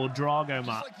to be called Drago Just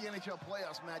Matt. like the NHL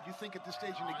playoffs, Matt, you think at this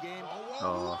stage in the game,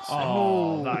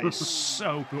 Oh, that is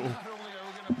so cool. not only are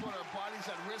we going to put our bodies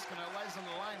at risk and our lives on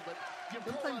the line, but you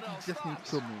pull Sometimes it out you just need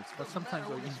stops. cool moves, but Doesn't sometimes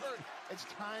matter you who's need- hurt. It's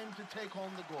time to take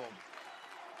home the gold.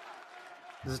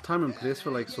 There's a time and place for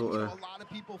like Again, sort you know, of a lot of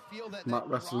people feel that mat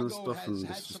wrestling and Drago stuff, has and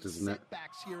had this just some isn't it.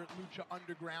 setbacks here at Lucha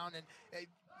Underground, and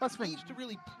That's the thing. needs to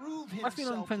really prove himself. That's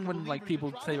the only thing to when like believers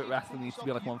people that say Drago that wrestling can needs to prove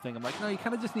be like one himself. thing. I'm like, no, you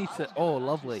kind of just need to. Oh,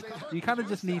 lovely. You kind of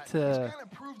just need to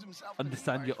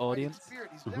understand your audience.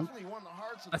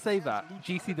 I say that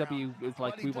GCW is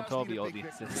like we want all the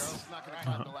audiences.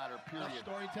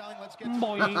 Storytelling, let's get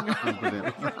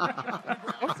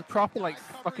That was a proper like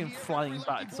fucking flying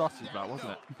battered sausage, that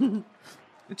wasn't it?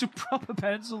 It's a proper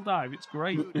pencil dive. It's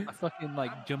great. A fucking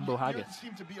like jumbo haggis.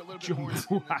 Jumbo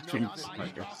haggis.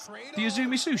 The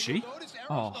Azumi sushi?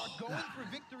 Oh.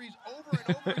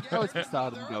 How is the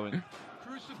stardom going?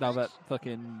 Now that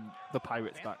fucking the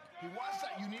pirate's back.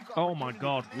 Oh my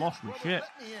god, lost my shit.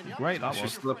 Great that She's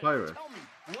was. still a pirate.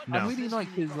 No. I'm really annoyed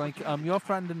because like your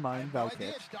friend and mine,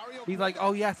 Valkir, he's like,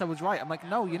 oh yes, I was right. I'm like,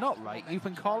 no, you're not right. You've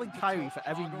been calling Kyrie for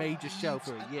every major show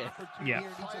for a year. Yeah.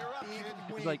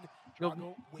 He's like,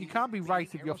 you can't be right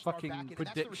if your fucking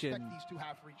prediction.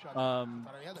 Oh,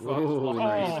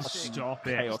 Oh, stop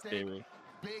it. Chaos theory.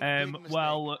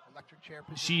 Well,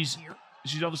 she's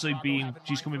obviously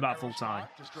she's coming back full time,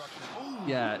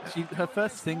 Yeah, her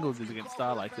first singles is against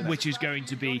Starlight, isn't it? which is going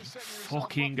to be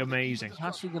fucking amazing. I'm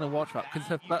actually gonna watch that because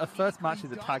her first match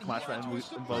is a tag match that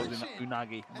involving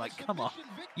Unagi. I'm like, come on.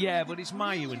 Yeah, but it's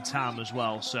Mayu and Tam as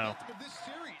well, so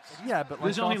Yeah, but like,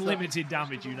 there's only also- limited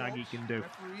damage Unagi can do.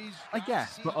 I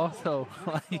guess, but also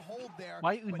like,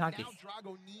 why Unagi?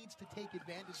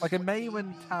 Like, a Mayu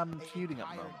and Tam feuding at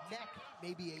the moment.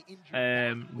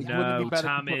 Wouldn't it No, be better to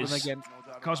Tam put them is against-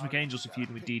 Cosmic Angels are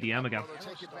feuding with DDM again.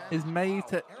 Is Mayu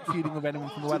feuding with anyone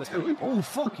from the weather? Oh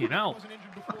fucking hell!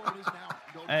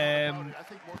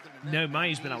 No,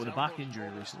 Mayu's been out with a back injury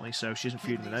recently, so she isn't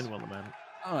feuding with anyone at the moment.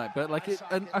 All right, but like,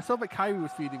 and I saw that Kyrie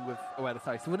was feuding with Oeda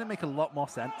Tai, so wouldn't it make a lot more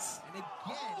sense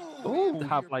to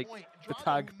have like the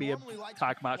tag be a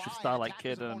tag match with Starlight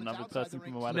Kid and another person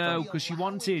from Oeda Tai? No, because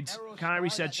Kyrie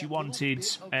said she wanted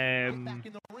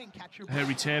her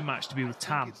return match to be with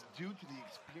Tam.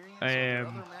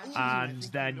 And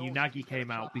then Unagi came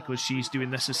out because she's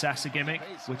doing the Assessor gimmick,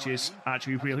 which is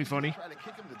actually really funny.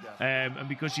 And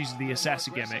because she's the Assessor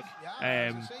gimmick,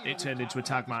 it turned into a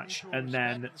tag match. And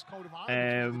then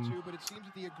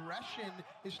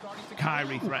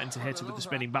Kyrie threatened to hit her with the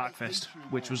spinning back fist,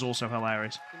 which was also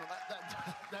hilarious.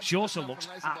 She also looks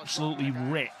absolutely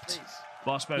ripped.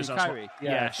 But I suppose that's Kyrie? what,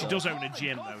 Yeah, yeah, she sure. does own a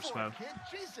gym though, so.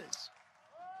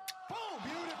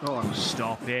 Oh,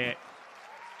 Stop it.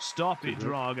 Stop it,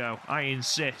 Drago. I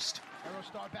insist.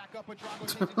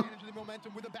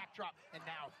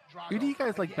 Who do you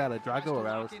guys like better, Drago or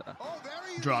Aerostar?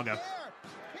 Drago.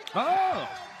 Oh!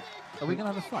 Are we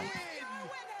gonna have a fight?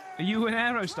 Are you an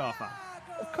Aerostar fan?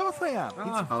 Of course I am.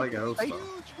 I like Aerostar.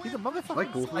 He's a motherfucking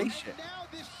like both of them. spaceship.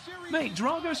 Mate,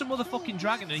 Drago's a motherfucking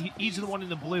dragon, and he's the one in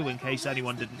the blue, in case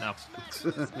anyone didn't know.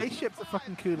 Spaceships are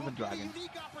fucking cooler than dragons.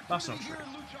 That's not true.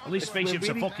 At least spaceships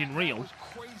are fucking real.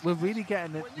 We're really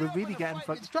getting it. We're really getting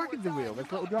dragons are real. They're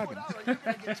little dragons.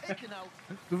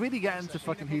 We're really getting to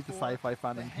fucking who's the sci-fi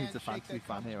fan and who's the fantasy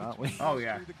fan here, aren't we? Oh,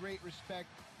 yeah.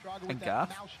 And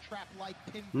Garth?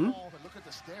 Look at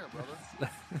the stare, brother.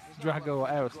 Drago or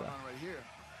Aerostar?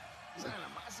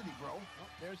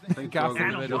 I think Garth Drago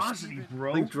in the middle. Animosity,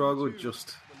 bro. I think Drago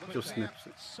just snips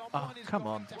it. Oh, come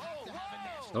on.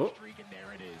 Oh,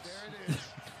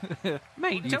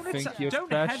 Mate, You don't think you're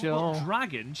special? headbutt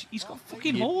dragons. He's got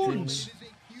fucking You horns.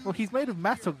 Well, he's made of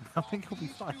metal. I think he'll be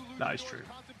fine. That is true.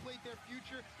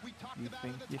 You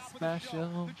think you're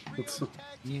special?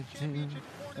 You do.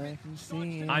 I can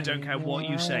see it I don't care in what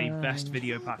you your say. eyes. Best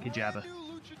video package ever.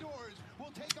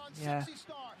 Yeah.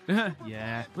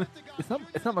 Yeah.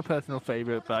 It's not my personal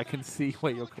favorite, but I can see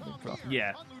where you're coming from.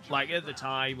 Yeah. Like, at the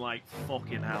time, like,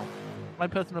 fucking hell. My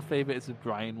personal favorite is the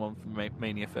Brian one from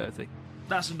Mania 30.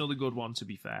 That's another good one, to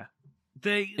be fair.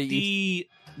 The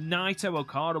Naito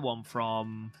Okada one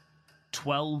from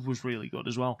 12 was really good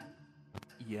as well.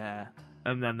 Yeah.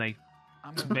 And then they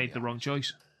made the wrong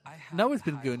choice. Noah's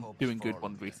been doing good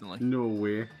ones recently. no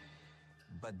way.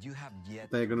 But you have yet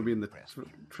They're going to be in the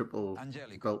triple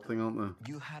belt thing, aren't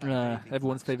they? you had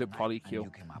Everyone's favorite polycule.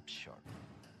 you came up short.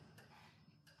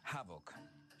 Havoc.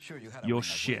 Sure, you had a You're win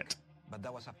last shit. week, but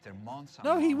that was after months and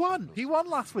No, he months of won. He won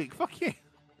last week. Fuck you.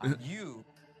 losing. And you,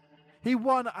 He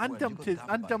won and Well, you dumped got his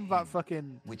dumped and by dumped that him,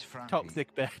 fucking which frankly toxic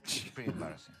is bitch. pretty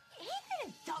embarrassing. He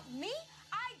didn't dump me.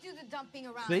 I do the dumping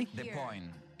around See? The here. point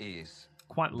is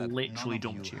Quite that literally none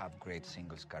of dumped you you. have great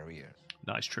singles careers,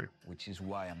 That is true. which is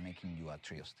why I'm making you a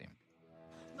trios team.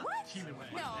 What?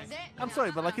 No, I'm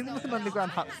sorry, but like in the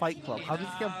Underground Fight Club, how did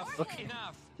he get fucking?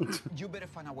 You better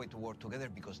find a way to work together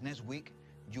because next week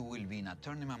you will be in a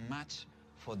tournament match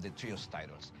for the trios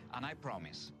titles. And I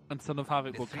promise, And Son of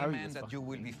Havoc the will three carry men this. that you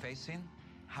will be facing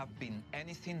have been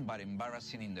anything but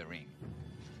embarrassing in the ring.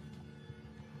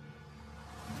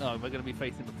 No, we're gonna be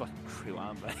facing the fucking crew,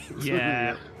 aren't they?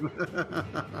 Yeah.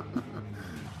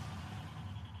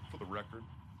 For the record,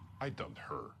 I dumped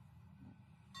her.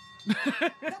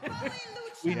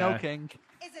 We know Yeah. King.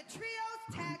 Is a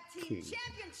trios tag team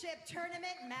championship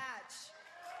tournament match.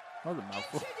 That was a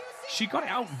mouthful. She got it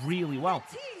out really well.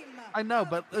 I know,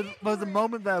 but there was a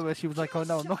moment there where she was like, "Oh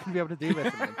no, I'm not gonna be able to do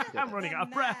this." And then she did I'm it. running out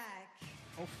of breath.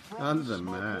 And the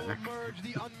Mac. Emerge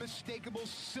the unmistakable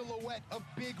silhouette of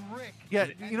Big Rick. Yeah,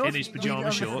 you know In what's his really pajama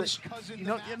unmistak- shorts. You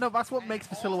know, that's what makes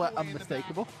the silhouette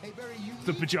unmistakable.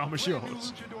 The pajama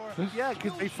shorts. Yeah,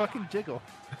 because they fucking jiggle.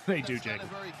 They do jiggle. A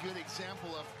very good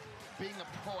example of being a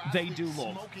pro They do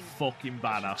look fucking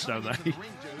badass, don't they?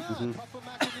 Papa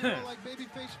McEnroe like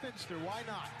babyface Finster. Why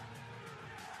not?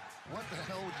 What the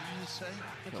hell did you say?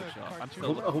 It's Sure, a sure. I'm cartoon.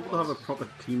 still- I hope they have a proper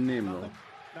team name though.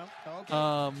 No?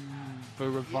 Oh, okay. The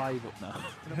revival. No.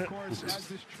 And of course, as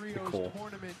this trios core.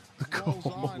 tournament rolls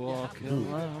on, Walking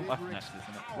Big around. That's Rick's next, isn't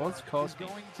it? power What's is called?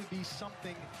 going to be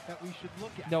something that we should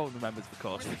look at. No one remembers the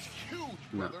course. It's huge,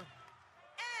 No. brother.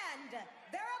 And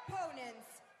their opponents,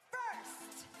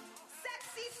 first,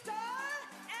 Sexy Star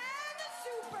and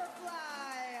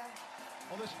Superfly.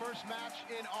 Well, this first match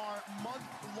in our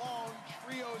month-long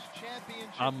trios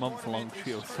championship. Our month-long tournament is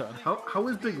trios certainly tournament. How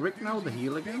is Big Rick now the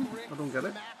heel again? I don't get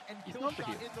it. Mac and He's Killshot not the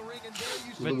heel. in the ring, and there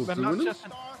you They see was They're doing matched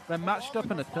it? up. They're matched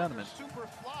up in a tournament.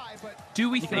 Superfly, but Do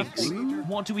we think? Ooh.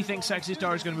 What do we think Sexy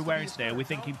Star is going to be wearing today? Are we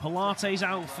thinking Pilates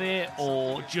outfit,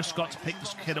 or just got to pick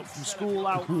this kid up from school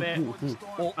outfit,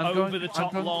 or I'm going- over the I'm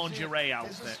top going- lingerie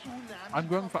outfit? I'm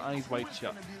going for eyes wide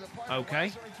shut.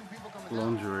 Okay.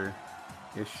 Lingerie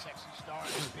ish.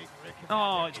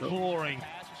 Oh, it's boring.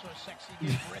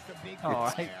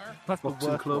 Oh, that's the Boxing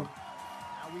worst club. one.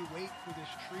 now we wait for this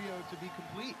trio to be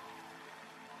complete.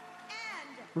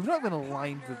 We've not even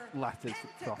aligned the letters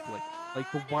properly.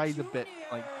 Like the why the bit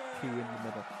like two in the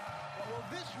middle. Well,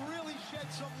 this really shed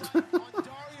some light on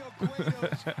Dario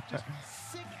Cueto's just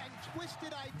sick and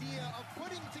twisted idea of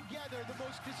putting together the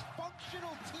most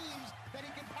dysfunctional teams that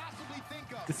he can possibly think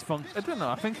of. I don't know.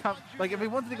 I think like if he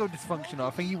wanted to go dysfunctional, I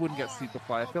think he wouldn't get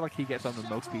Superfly. I feel like he gets on with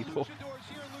most people.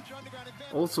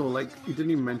 Also, like he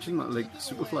didn't even mention that like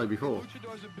Superfly before.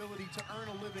 Luchador's ability to earn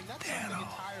a living, that's something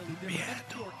entirely different.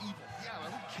 That's pure evil. Yeah,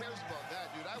 well, who cares about that,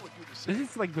 dude? I would do the same.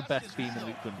 This is like the best theme in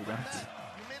Lucha Underground.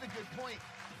 You made a good point.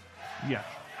 Yeah.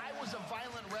 I was a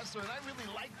violent wrestler, and I really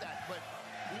like that. But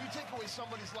when you take away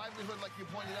somebody's livelihood, like you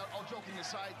pointed out, all joking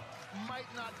aside, might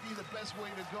not be the best way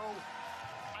to go.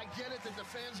 I get it that the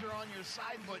fans are on your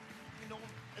side, but you know,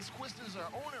 as Quist is our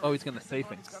owner. Oh, he's gonna say he's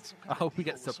things. got some kind I of hope we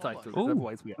deal get with somebody. subtitles. Ooh,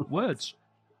 Otherwise, we get words.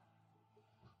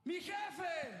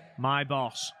 My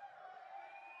boss.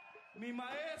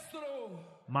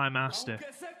 My master.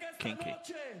 kinky.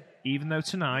 Even though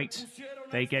tonight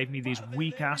they gave me these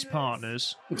weak ass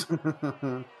partners,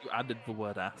 You added the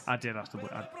word ass. I did ask the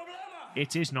word.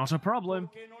 It is not a problem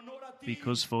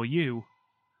because for you,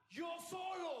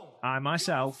 I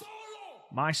myself,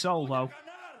 my solo,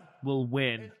 will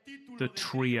win the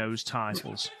trios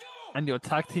titles. And your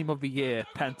tag team of the year,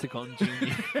 Pentagon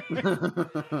Junior.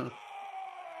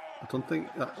 I don't think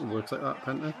that works like that,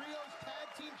 Penta.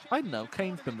 I know.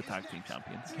 Kane's been the tag team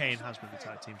champions, Kane has been the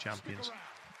tag team champions,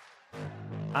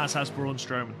 as has Braun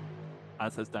Strowman.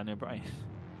 as has Daniel Bryan,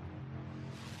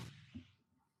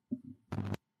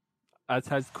 as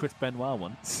has Chris Benoit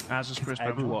once. As has Chris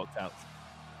Ever Benoit. walked out.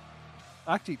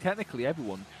 Actually, technically,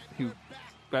 everyone who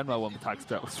Benoit won the tag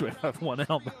titles with have won it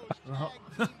on.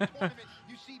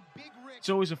 It's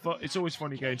always it's always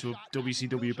funny going to a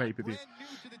WCW pay per view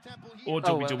or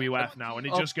Oh, WWF now, and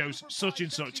it just goes such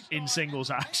and such in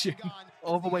singles action.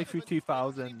 All the way through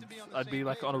 2000, I'd be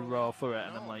like on a roll for it,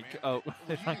 and I'm like, oh,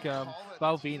 it's like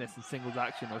Val Venus in singles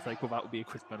action. I was like, well, that would be a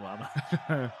Chris Benoit match.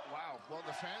 Wow. Well,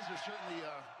 the fans are certainly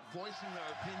voicing their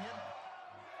opinion.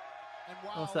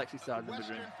 No sexy stars in the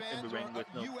Western ring, fans with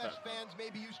or no U.S. fans may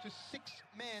be used to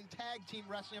six-man tag team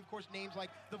wrestling. Of course, names like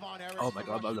the Von Erichs, Oh my the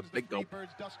God, that was a Russians, big the gulp.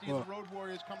 Freebirds, Dusty, Oh. and the Road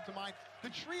Warriors come to mind. The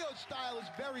trio style is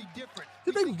very different.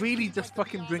 Did they really just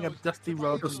fucking bring up Dusty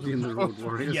Rhodes? Dusty and the Road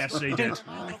Warriors. Yes, they did.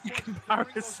 In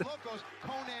comparison.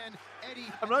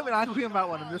 I'm not even angry about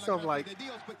one. I'm just sort of like,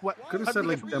 what? Could have how said did he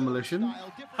like get from- demolition.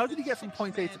 How did he get from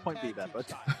point A to point B there, bud?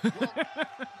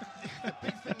 The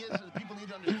big thing is that people need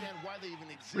to understand why they even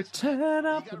exist. Return You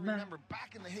of gotta the Man. remember,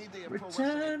 back in the heyday of pro Return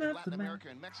wrestling in of the Latin Man. America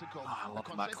and Mexico, I the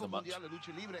love Max Consejo so much. Mundial de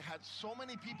Lucha Libre had so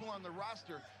many people on the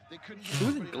roster they couldn't He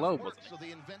was in get Glow, everybody to work, wasn't he? so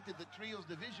they invented the trios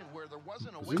division where there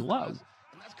wasn't a Was weight he Glow? class,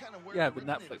 and that's kind of where Yeah, it the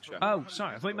originated Netflix from. show. Oh,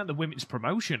 sorry. I thought you meant the women's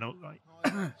promotion. Oh, right.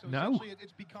 So No. essentially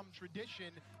it's become tradition,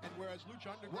 and whereas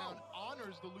Lucha Underground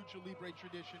honors the Lucha Libre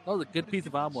tradition, That was a good put piece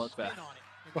of different armwork there. spin on it.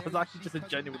 And It was there you actually see just a Cousin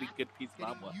genuinely Mac good piece of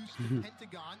getting armwork. used to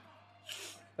Pentagon.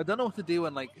 I don't know what to do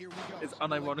when like Here we go. it's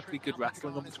Something like unironically good Trick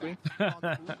wrestling on the is screen. back on the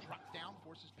move, drop down,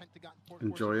 forces Pentagon,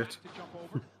 Enjoy forces it. Mac to jump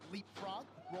over, leapfrog,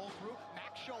 roll through.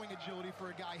 Mac showing agility for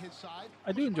a guy his side.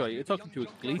 I do enjoy it. You're talking to a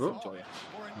gleeful Oh. enjoyer.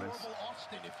 Or a Nice. normal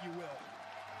Austin, if you will.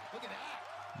 Look at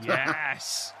that.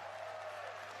 Yes.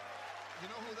 You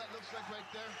know who that looks like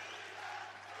right there?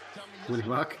 Tell me yes Willie or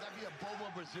no, Mack? would that be a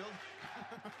Bobo Brazil?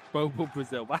 Bobo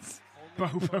Brazil. That's.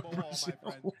 Only Bobo Bobo Hall, my Brazil.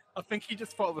 friend. I think he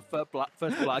just thought of the first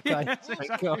black guy. Yes, Like,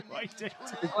 exactly uh, what I did.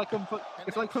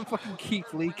 it's like when fucking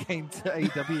Keith Lee came to AEW.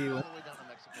 All the way down to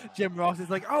Mexico. Jim Ross is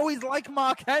like, oh, he's like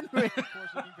Mark Henry. Of course,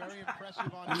 looking very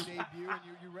impressive on his debut, and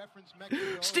you reference Mexico.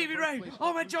 Stevie the Ray, birthplace of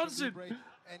Ahmed Lucha Johnson. Libre.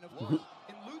 And of course,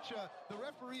 in Lucha, the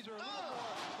referees are a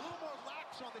little more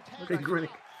lax on the tag. Big Rick.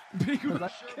 Big I'm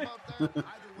not sure about that. Either way,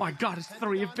 My God, it's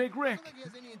three of Big I Rick. don't think he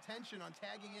has any intention on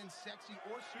tagging in sexy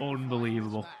or super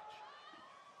Unbelievable.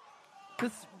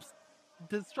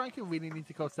 Does Striker really need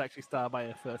to call Sexy Star by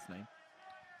her first name?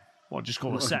 What, just call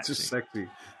Oh, her it's sexy? just sexy.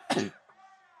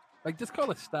 Like, just call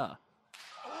her Star.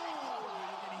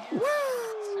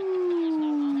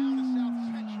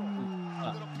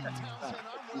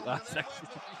 That's sexy.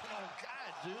 Oh,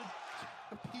 God,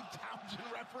 dude. Pete Townsend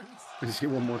reference. Can you see it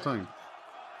one more time?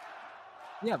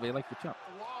 Yeah, they like the chop.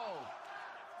 Whoa.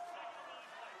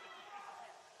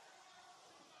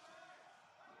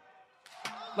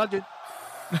 Legend.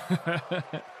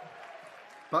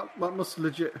 That must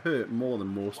legit hurt more than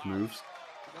most moves.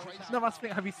 No, that's the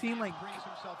thing. Have you seen like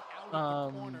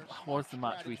what was the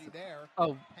match recently?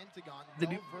 Oh,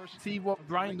 did you see what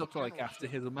Brian looked like after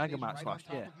his Omega match last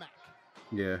year?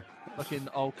 Yeah. Fucking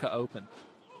all cut open.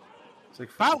 It's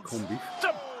like Bounce! corned beef.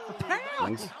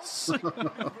 Pounce!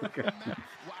 Okay.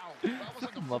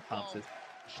 Fucking love pounces.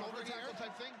 Shoulder tackle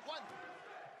type thing? What?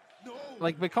 No.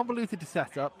 Like they're convoluted to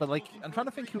set up, but like I'm trying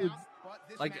to think who would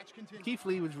like Keith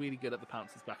Lee was really good at the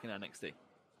pounces back in NXT.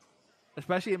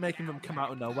 Especially at making them come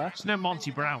out of nowhere. It's no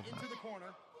Monty Brown.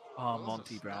 Oh,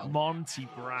 Monty Brown. Monty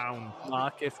Brown.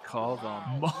 Marcus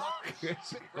Corvon.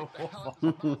 Marcus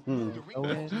Corvon.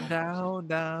 Going down,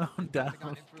 down,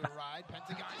 down.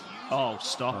 Oh,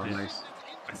 stop Oh, it. nice.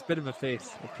 I spit in the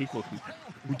face of people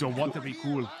We don't want to be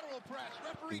cool.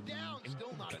 Ding,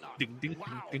 ding, ding,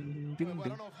 ding, ding,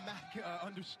 ding.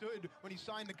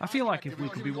 I feel like if we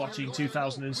could be watching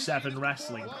 2007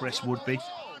 wrestling, Chris would be.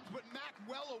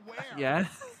 Yeah.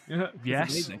 Yes.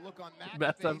 Amazing.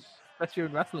 Best year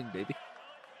in wrestling, baby.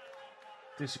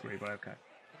 Disagree, but okay.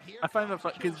 I find that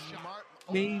because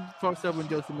me, Crossover, and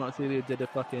Joseph Marcello did a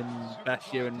fucking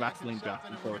best year in wrestling draft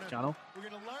on Forest Channel.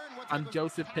 And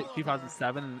Joseph picked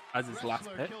 2007 as his last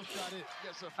pick.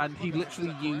 And he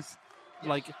literally used,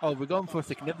 like, oh, we're going for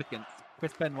significance.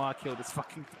 Chris Benoit killed his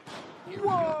fucking.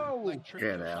 Whoa!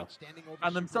 Get out.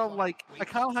 And I'm sort of like, I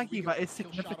can't argue that is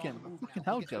significant. Fucking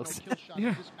hell, Joseph.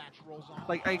 Yeah.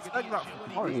 Like, I expect that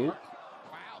from Forrest. Wow,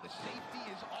 the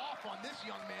safety is off on this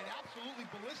young man. Absolutely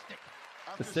ballistic.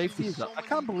 The safety is up. I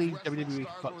can't believe WWE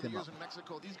fucked him up.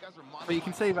 But you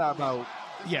can say that about.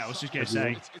 Yeah, I was just going to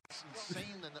say.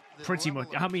 Pretty much.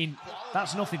 I mean,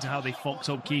 that's nothing to how they fucked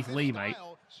up Keith Lee, mate.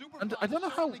 And I don't know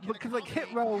how, because like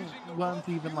Hit Row weren't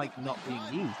even like not being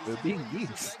used; they were being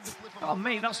used. Oh,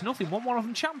 mate, that's nothing. One of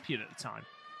them champion at the time.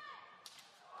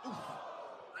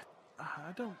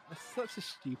 I don't. It's such a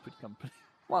stupid company.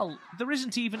 Well, there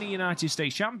isn't even a United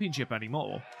States Championship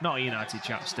anymore. Not a United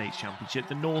States Championship.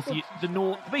 The North,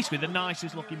 basically the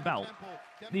nicest looking belt.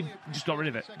 They've just got rid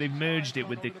of it. They've merged it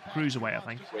with the cruiserweight, I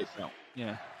think.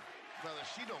 Yeah. Brother,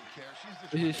 she don't care.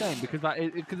 She's Which is a shame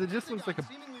because it just looks like a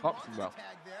boxing belt.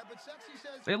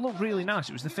 It looked really nice.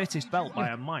 It was the fittest belt by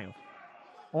a mile.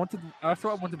 I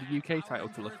thought I wanted the UK title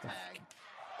to look like.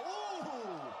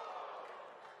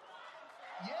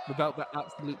 The belt that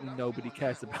absolutely nobody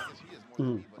cares about.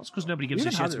 That's because nobody gives a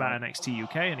Even shit had it about on. NXT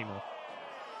UK anymore.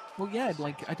 Well, yeah,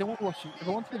 like I don't want to watch. If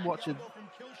I wanted to watch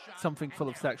something full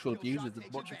of sexual abusers,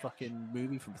 I'd watch a fucking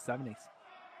movie from the 70s.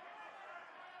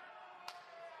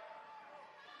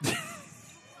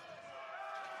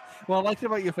 Well, I liked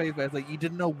about your favour is like you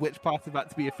didn't know which part of that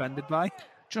to be offended by.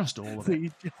 Just all of so it.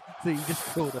 You just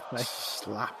called a face.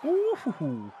 Slap.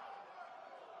 Ooh.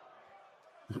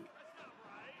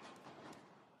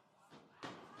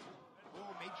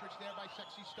 Matrix there by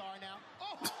Sexy Star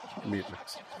now.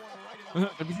 Matrix.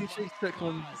 Have you seen Shane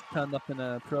Strickland's turned up in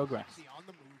a Progress?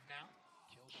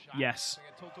 Yes.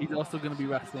 He's also going to be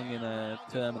wrestling in a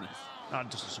Terminus. That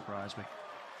doesn't surprise me.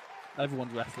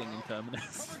 Everyone's wrestling in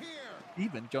Terminus.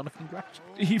 Even Jonathan Gresham.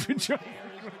 Even Jonathan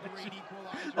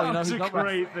Oh, you know That was who's a not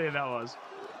great wrestling? thing, that was.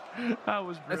 That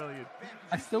was brilliant.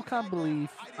 I still can't believe.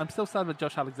 I'm still sad that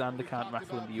Josh Alexander can't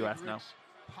wrestle in the US now.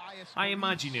 I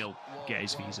imagine he'll get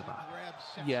his visa back.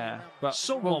 Yeah, but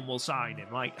Someone will sign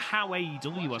him. Like, how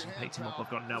AEW hasn't picked him up, I've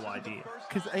got no idea.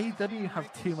 because AEW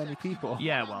have too many people.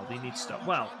 Yeah, well, they need to stop.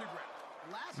 Well,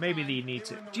 maybe they need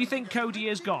to. Do you think Cody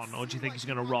is gone, or do you think he's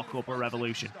going to rock up a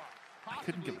Revolution? I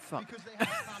couldn't give a fuck.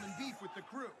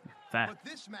 Fair.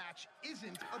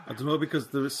 I don't know, because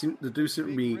there do seem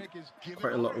to be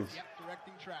quite a lot of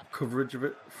coverage of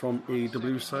it from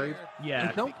AEW side. Yeah.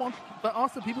 I don't want, but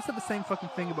also people said the same fucking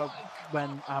thing about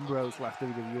when Ambrose left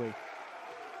WWE.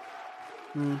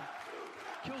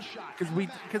 Because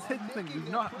here's the thing, we've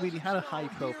not really had a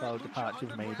high-profile departure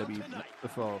from AEW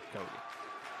before Cody.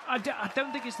 I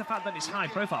don't think it's the fact that it's high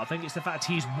profile. I think it's the fact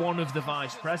he's one of the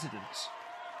vice presidents.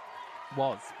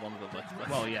 Was one of the vice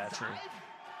presidents. Well, yeah, true.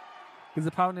 Because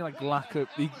apparently, like,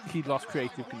 he lost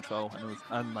creative control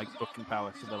and like booking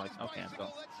power, so they're like, okay, I'm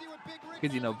gone.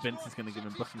 Because you know Vince is going to give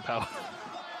him booking power.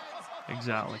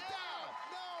 Exactly.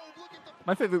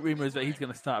 My favorite rumor is that he's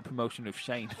going to start a promotion with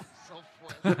Shane.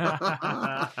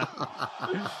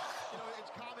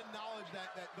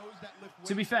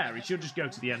 To be fair, he should just go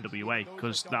to the NWA,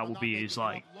 because that will be his,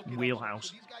 like,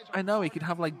 wheelhouse. I know he could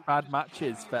have like bad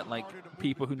matches that like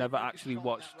people who never actually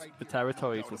watched the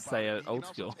territories will say are old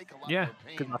school. Yeah.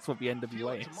 Because that's what the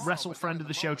NWA is. Wrestle friend of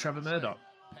the show, Trevor Murdoch.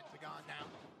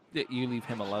 You leave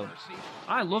him alone.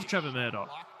 I love Trevor Murdoch.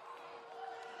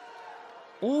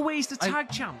 Always the tag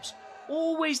champs.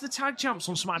 Always the tag champs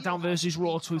on SmackDown vs.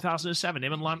 Raw 2007,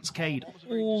 him and Lance Cade.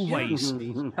 Always.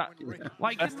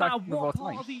 Like, no matter what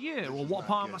part of the year or what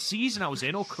part of my season I was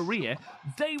in or career,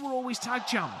 they were always tag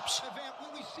champs.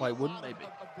 Why wouldn't they be?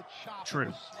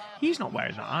 True. He's not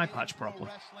wearing that eye patch properly.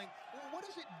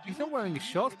 He's not wearing his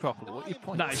shorts properly. What are your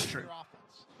points? That is true.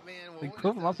 They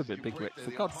cover him up a bit, Big Rich.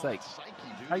 For God's sake.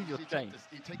 How you just changed?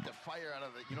 You take the fire out of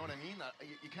it, you know what I mean?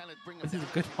 You kind of bring This is a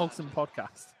good, wholesome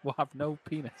podcast. We'll have no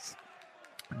penis.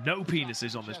 No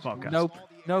penises on this podcast.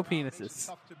 No penises.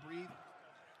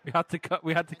 We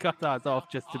had to cut ours off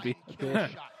just to be.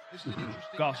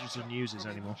 Gosh, just doesn't use this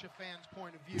anymore.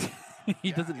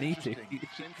 He doesn't need to.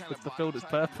 It's fulfilled its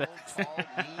purpose. The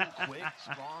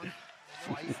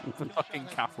fucking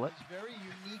Catholic. Very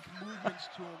unique movements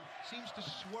to him. Seems to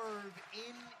swerve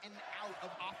in and out of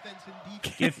offense and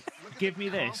defense. Give me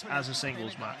this as a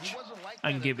singles match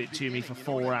and give it to me for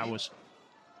 4 hours.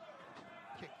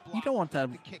 You don't want to.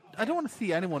 I don't want to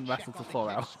see anyone wrestle for 4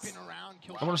 hours.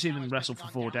 I want to see them wrestle for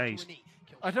 4 days.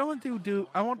 I don't want to do.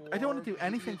 I don't want to do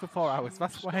anything for 4 hours.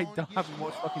 That's why I haven't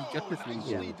watched fucking Justice League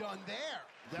yet.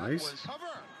 Nice.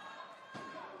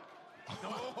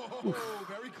 Oh,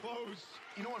 very close.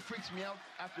 You know what freaks me out?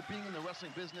 After being in the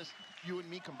wrestling business, you and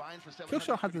me combined for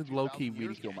Killshot has a low-key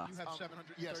really cool match. You have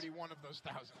 731 of those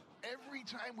 1,000. Every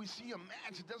time we see a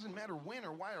match, it doesn't matter when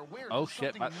or why or where. Oh, there's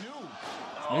shit, something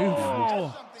that-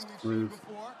 new. Smooth.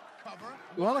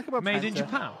 What I like about Made in Penta,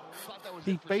 Japan.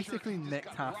 He basically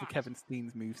nicked half of Kevin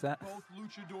Steen's moveset. Both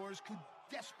luchadors could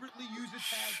desperately use a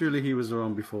tag. Surely he was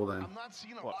around before then. I'm not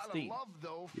seeing a What, lot Steen? of love,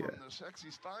 though, from Yeah. the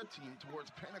Sexy Star team towards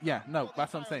Pentagon. Yeah, no,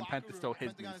 that's what I'm saying. Penta stole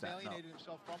his Pentagon's moveset. No. alienated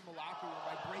himself from the locker room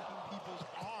by breaking people's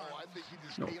arms. I think he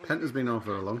just No, alienated Penta's been on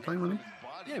for a long time, hasn't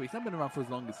Yeah, he's not been around for as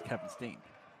long as Kevin Steen.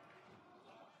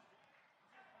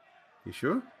 he? You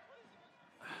sure?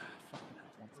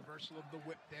 Reversal of the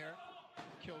whip there.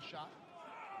 Kill shot.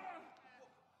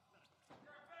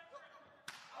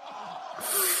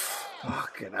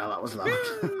 Fucking hell, that was loud.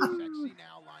 Sexy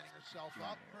now lining herself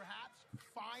up, perhaps.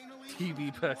 Finally.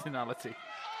 TV personality.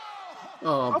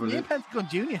 Oh, Me and brilliant. Pentagon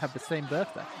Jr. have the same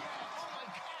birthday.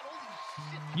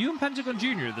 You and Pentagon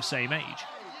Jr. are the same age.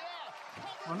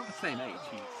 Well, not the same age.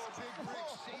 He's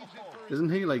Isn't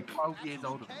he like 12 years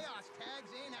older than me. Chaos tags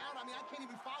in, out. I mean, I can't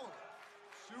even follow it.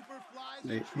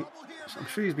 I'm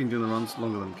sure he's been doing the runs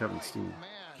longer than Kevin Steen.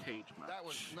 Cage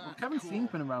match. Well, Kevin Steen's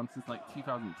been around since like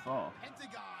 2004,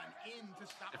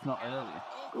 if not earlier.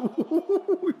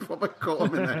 We probably caught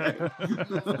him in the head.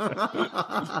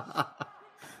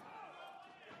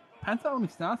 Penta only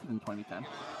started in 2010.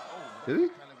 Did he?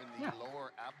 Yeah.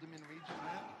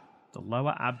 The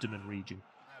lower abdomen region.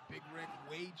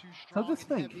 So just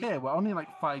think, here we're only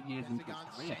like 5 years into his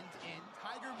career.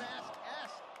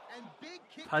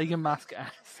 Tiger Mask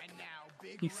S.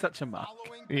 He's such a mark.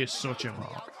 He is such a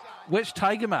mark. Which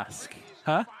Tiger Mask?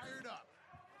 Huh?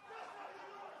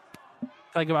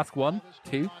 Tiger Mask 1,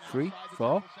 2, 3,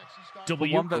 4.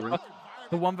 W.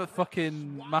 The one that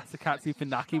fucking Masakatsu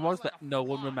Funaki was that no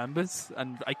one remembers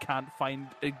and I can't find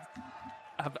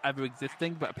have ever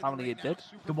existing, but apparently it did.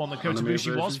 The one that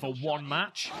Kotobushi was for one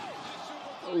match.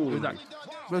 Oh, there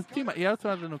was 2 matches. He also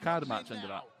had an Okada match under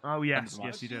that. Oh yes,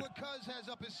 yes he did.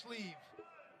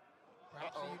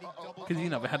 Because they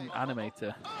had an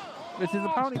animator, which is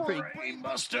apparently pretty.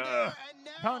 Buster.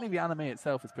 Apparently the anime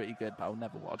itself is pretty good, but I'll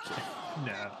never watch it.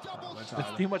 No,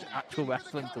 there's too much actual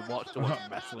wrestling to watch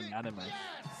wrestling anime.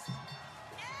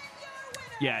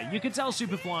 Yeah, you could tell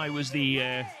Superfly was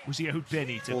the old bin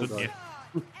eater, couldn't you?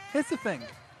 Here's the thing: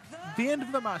 the end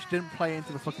of the match didn't play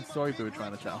into the fucking story we were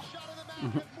trying to tell.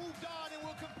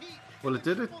 Well, it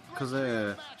did it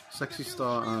because Sexy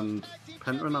Star and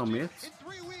Penta are now mates.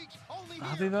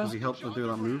 Are they though? Because he helped her do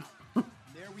that move.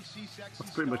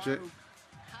 That's pretty much it.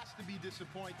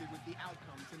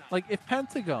 Like, if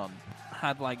Pentagon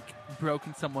had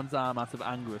broken someone's arm out of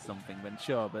anger or something, then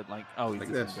sure. But oh, he's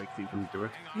just gonna break Super. Do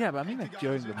it. Yeah, but I mean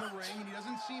during the match. He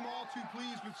doesn't seem all too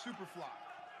pleased with Superfly.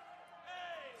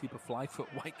 Superfly foot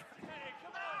white.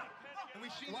 And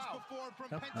we've seen this before from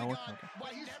No, Pentagon. Why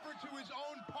he's never to his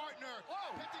own partner.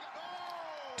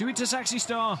 Do it to Sexy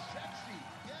Star.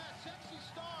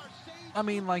 I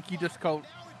mean, you just called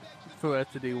for her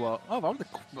to do what? Oh, that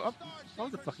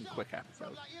was a fucking quick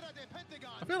episode.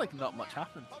 I feel like not much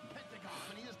happened.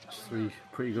 3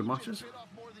 pretty good matches.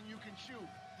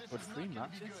 Was 3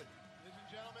 matches?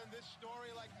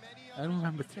 I don't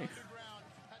remember 2.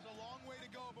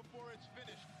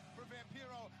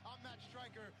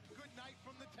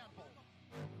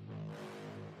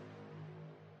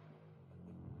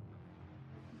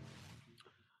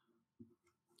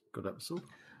 Good episode.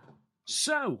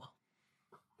 So,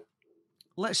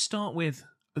 let's start with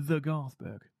the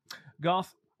Garthberg.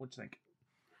 Garth, what do you think?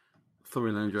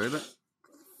 Thoroughly enjoyed it.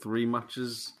 3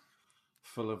 matches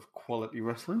full of quality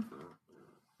wrestling.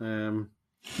 Yeah,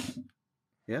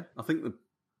 I think the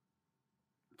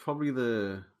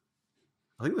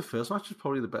first match was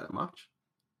probably the better match.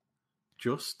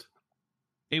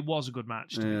 It was a good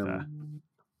match, to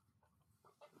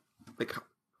be fair.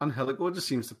 Angelico just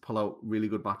seems to pull out really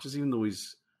good matches, even though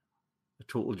he's a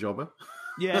total jobber.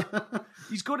 Yeah,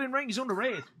 he's good in ring. He's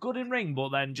underrated. Good in ring, but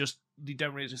then they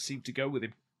don't really just seem to go with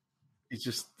him. He's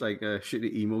just like a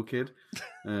shitty emo kid.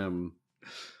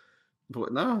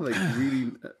 But no,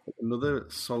 really another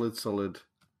solid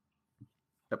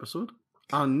episode,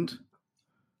 and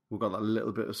we've got that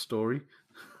little bit of story.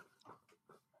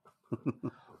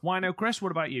 Wino Chris,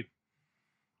 what about you?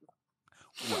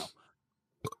 Well,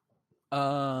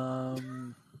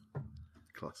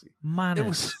 classy. Man, it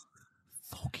was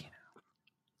fucking.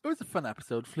 It was a fun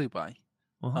episode. Flew by.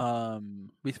 Uh-huh.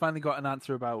 We finally got an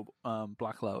answer about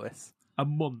Black Lois.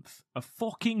 A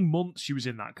fucking month she was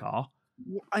in that car.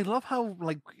 I love how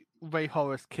Ray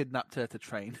Horace kidnapped her to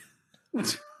train.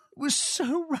 It was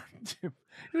so random.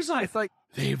 It was it's like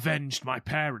they avenged my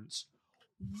parents.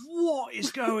 What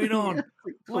is going on?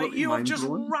 You have just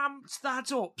ramped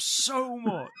that up so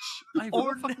much. I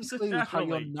don't fucking see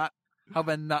how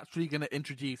they're naturally going to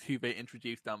introduce who they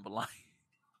introduced down the line.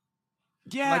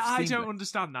 Yeah, I don't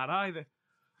understand that either.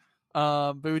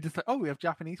 But we just we have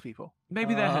Japanese people.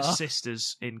 Maybe they're her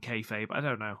sisters in kayfabe. I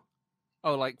don't know.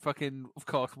 Oh, of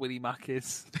course, Willie Mack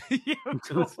is. Yeah, of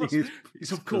course.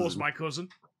 He's of course my cousin.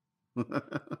 I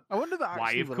wonder if that actually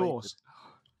why, of related. Course.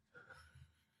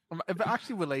 If they're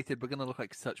actually related, we're going to look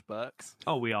like such Burks.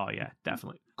 Oh, we are, yeah,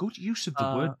 definitely. Good use of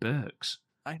the word Burks.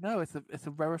 I know, it's a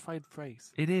rarefied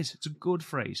phrase. It is. It's a good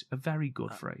phrase. A very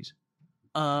good phrase.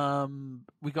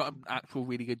 We got an actual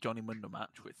really good Johnny Mundo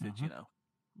match, which is,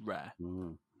 rare.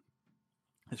 Mm.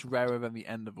 It's rarer than the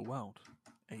end of the world.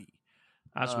 Hey.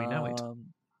 As we know it.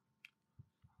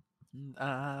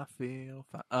 I feel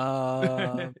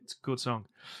fine. It's a good song.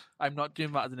 I'm not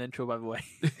doing that as an intro, by the way.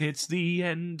 It's the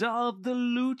end of the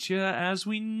lucha as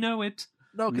we know it.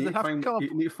 No, because I have to come up.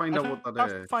 You need to find out what that is. I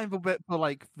have to find the bit for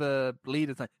the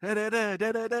leaders.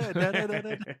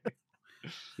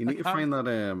 You need to find that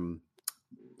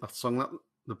that song that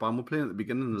the band were playing at the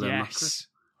beginning of the Yes.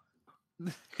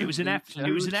 It was an F.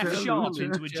 It was an F sharp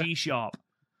into a G sharp.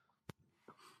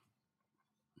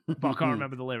 But I can't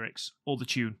remember the lyrics, or the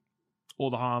tune, or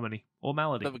the harmony, or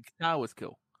melody. But the guitar was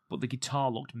cool. But the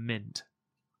guitar looked mint.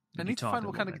 I need to find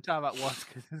what kind of guitar that was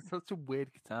because it's such a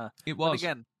weird guitar. It was. But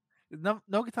again,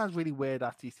 no guitar's really weird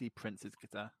after you see Prince's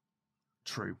guitar.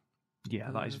 True.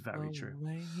 Yeah, that is very true.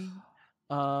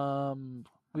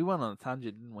 We went on a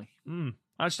tangent, didn't we?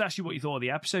 I just asked you what you thought of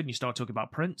the episode, and you started talking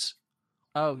about Prince.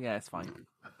 Oh yeah, it's fine.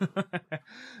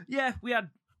 Yeah, we had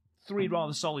 3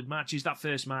 rather solid matches. That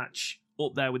first match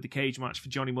up there with the cage match for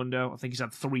Johnny Mundo. I think he's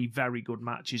had 3 very good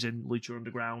matches in Lucha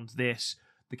Underground. This,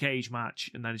 the cage match,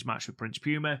 and then his match with Prince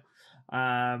Puma.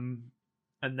 And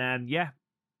then, yeah,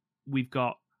 we've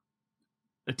got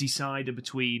a decider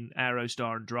between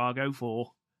Aerostar and Drago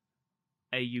for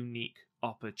a unique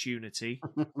opportunity.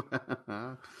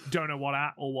 Don't know what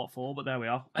at or what for, but there we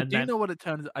are. I do know what it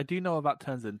turns. I do know what that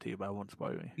turns into, but I won't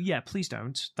spoil you. Yeah, please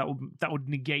don't. That would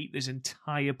negate this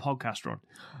entire podcast run.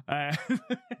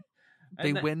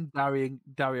 They win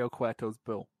Dario Cueto's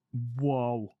bill.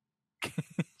 Whoa.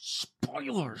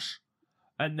 Spoilers.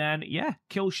 And then, yeah,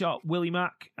 Killshot, Willie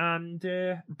Mack, and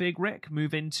Big Rick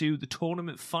move into the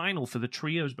tournament final for the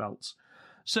Trios belts.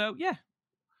 So, yeah.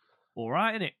 All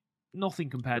right, innit? Nothing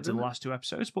compared to the last 2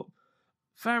 episodes, but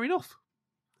fair enough.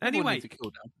 Anyway,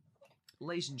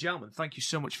 ladies and gentlemen, thank you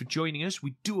so much for joining us.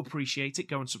 We do appreciate it.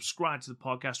 Go and subscribe to the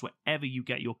podcast wherever you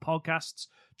get your podcasts.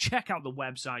 Check out the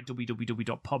website,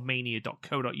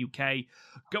 www.podmania.co.uk.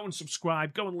 Go and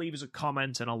subscribe. Go and leave us a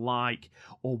comment and a like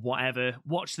or whatever.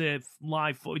 Watch the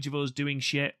live footage of us doing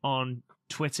shit on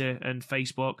Twitter and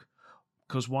Facebook,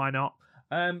 because why not?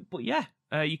 But yeah,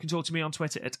 you can talk to me on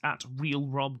Twitter at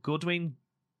RealRobGoodwin.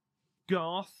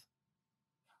 Garth.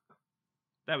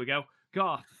 There we go.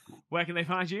 Garth, where can they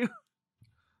find you?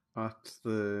 At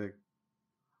the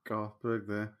Garthberg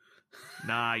there.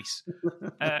 Nice.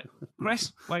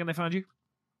 Chris, where can they find you?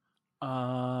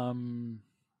 Under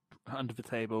the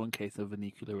table in case of a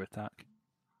nuclear attack.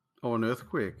 Or an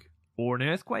earthquake. Or an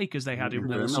earthquake, as they had in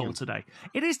Warsaw today.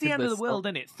 It is the end of the world,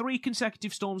 isn't it? 3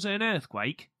 consecutive storms and an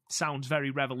earthquake. Sounds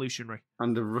very revolutionary.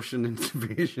 And the Russian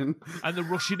invasion. And the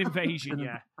Russian invasion,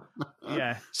 yeah.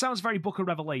 Yeah. Sounds very Book of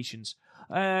Revelations.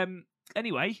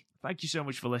 Anyway, thank you so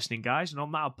much for listening, guys. And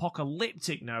on that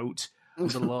apocalyptic note...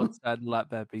 The Lord said, let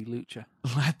there be lucha.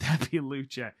 Let there be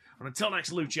lucha. And until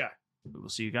next lucha, we will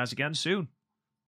see you guys again soon.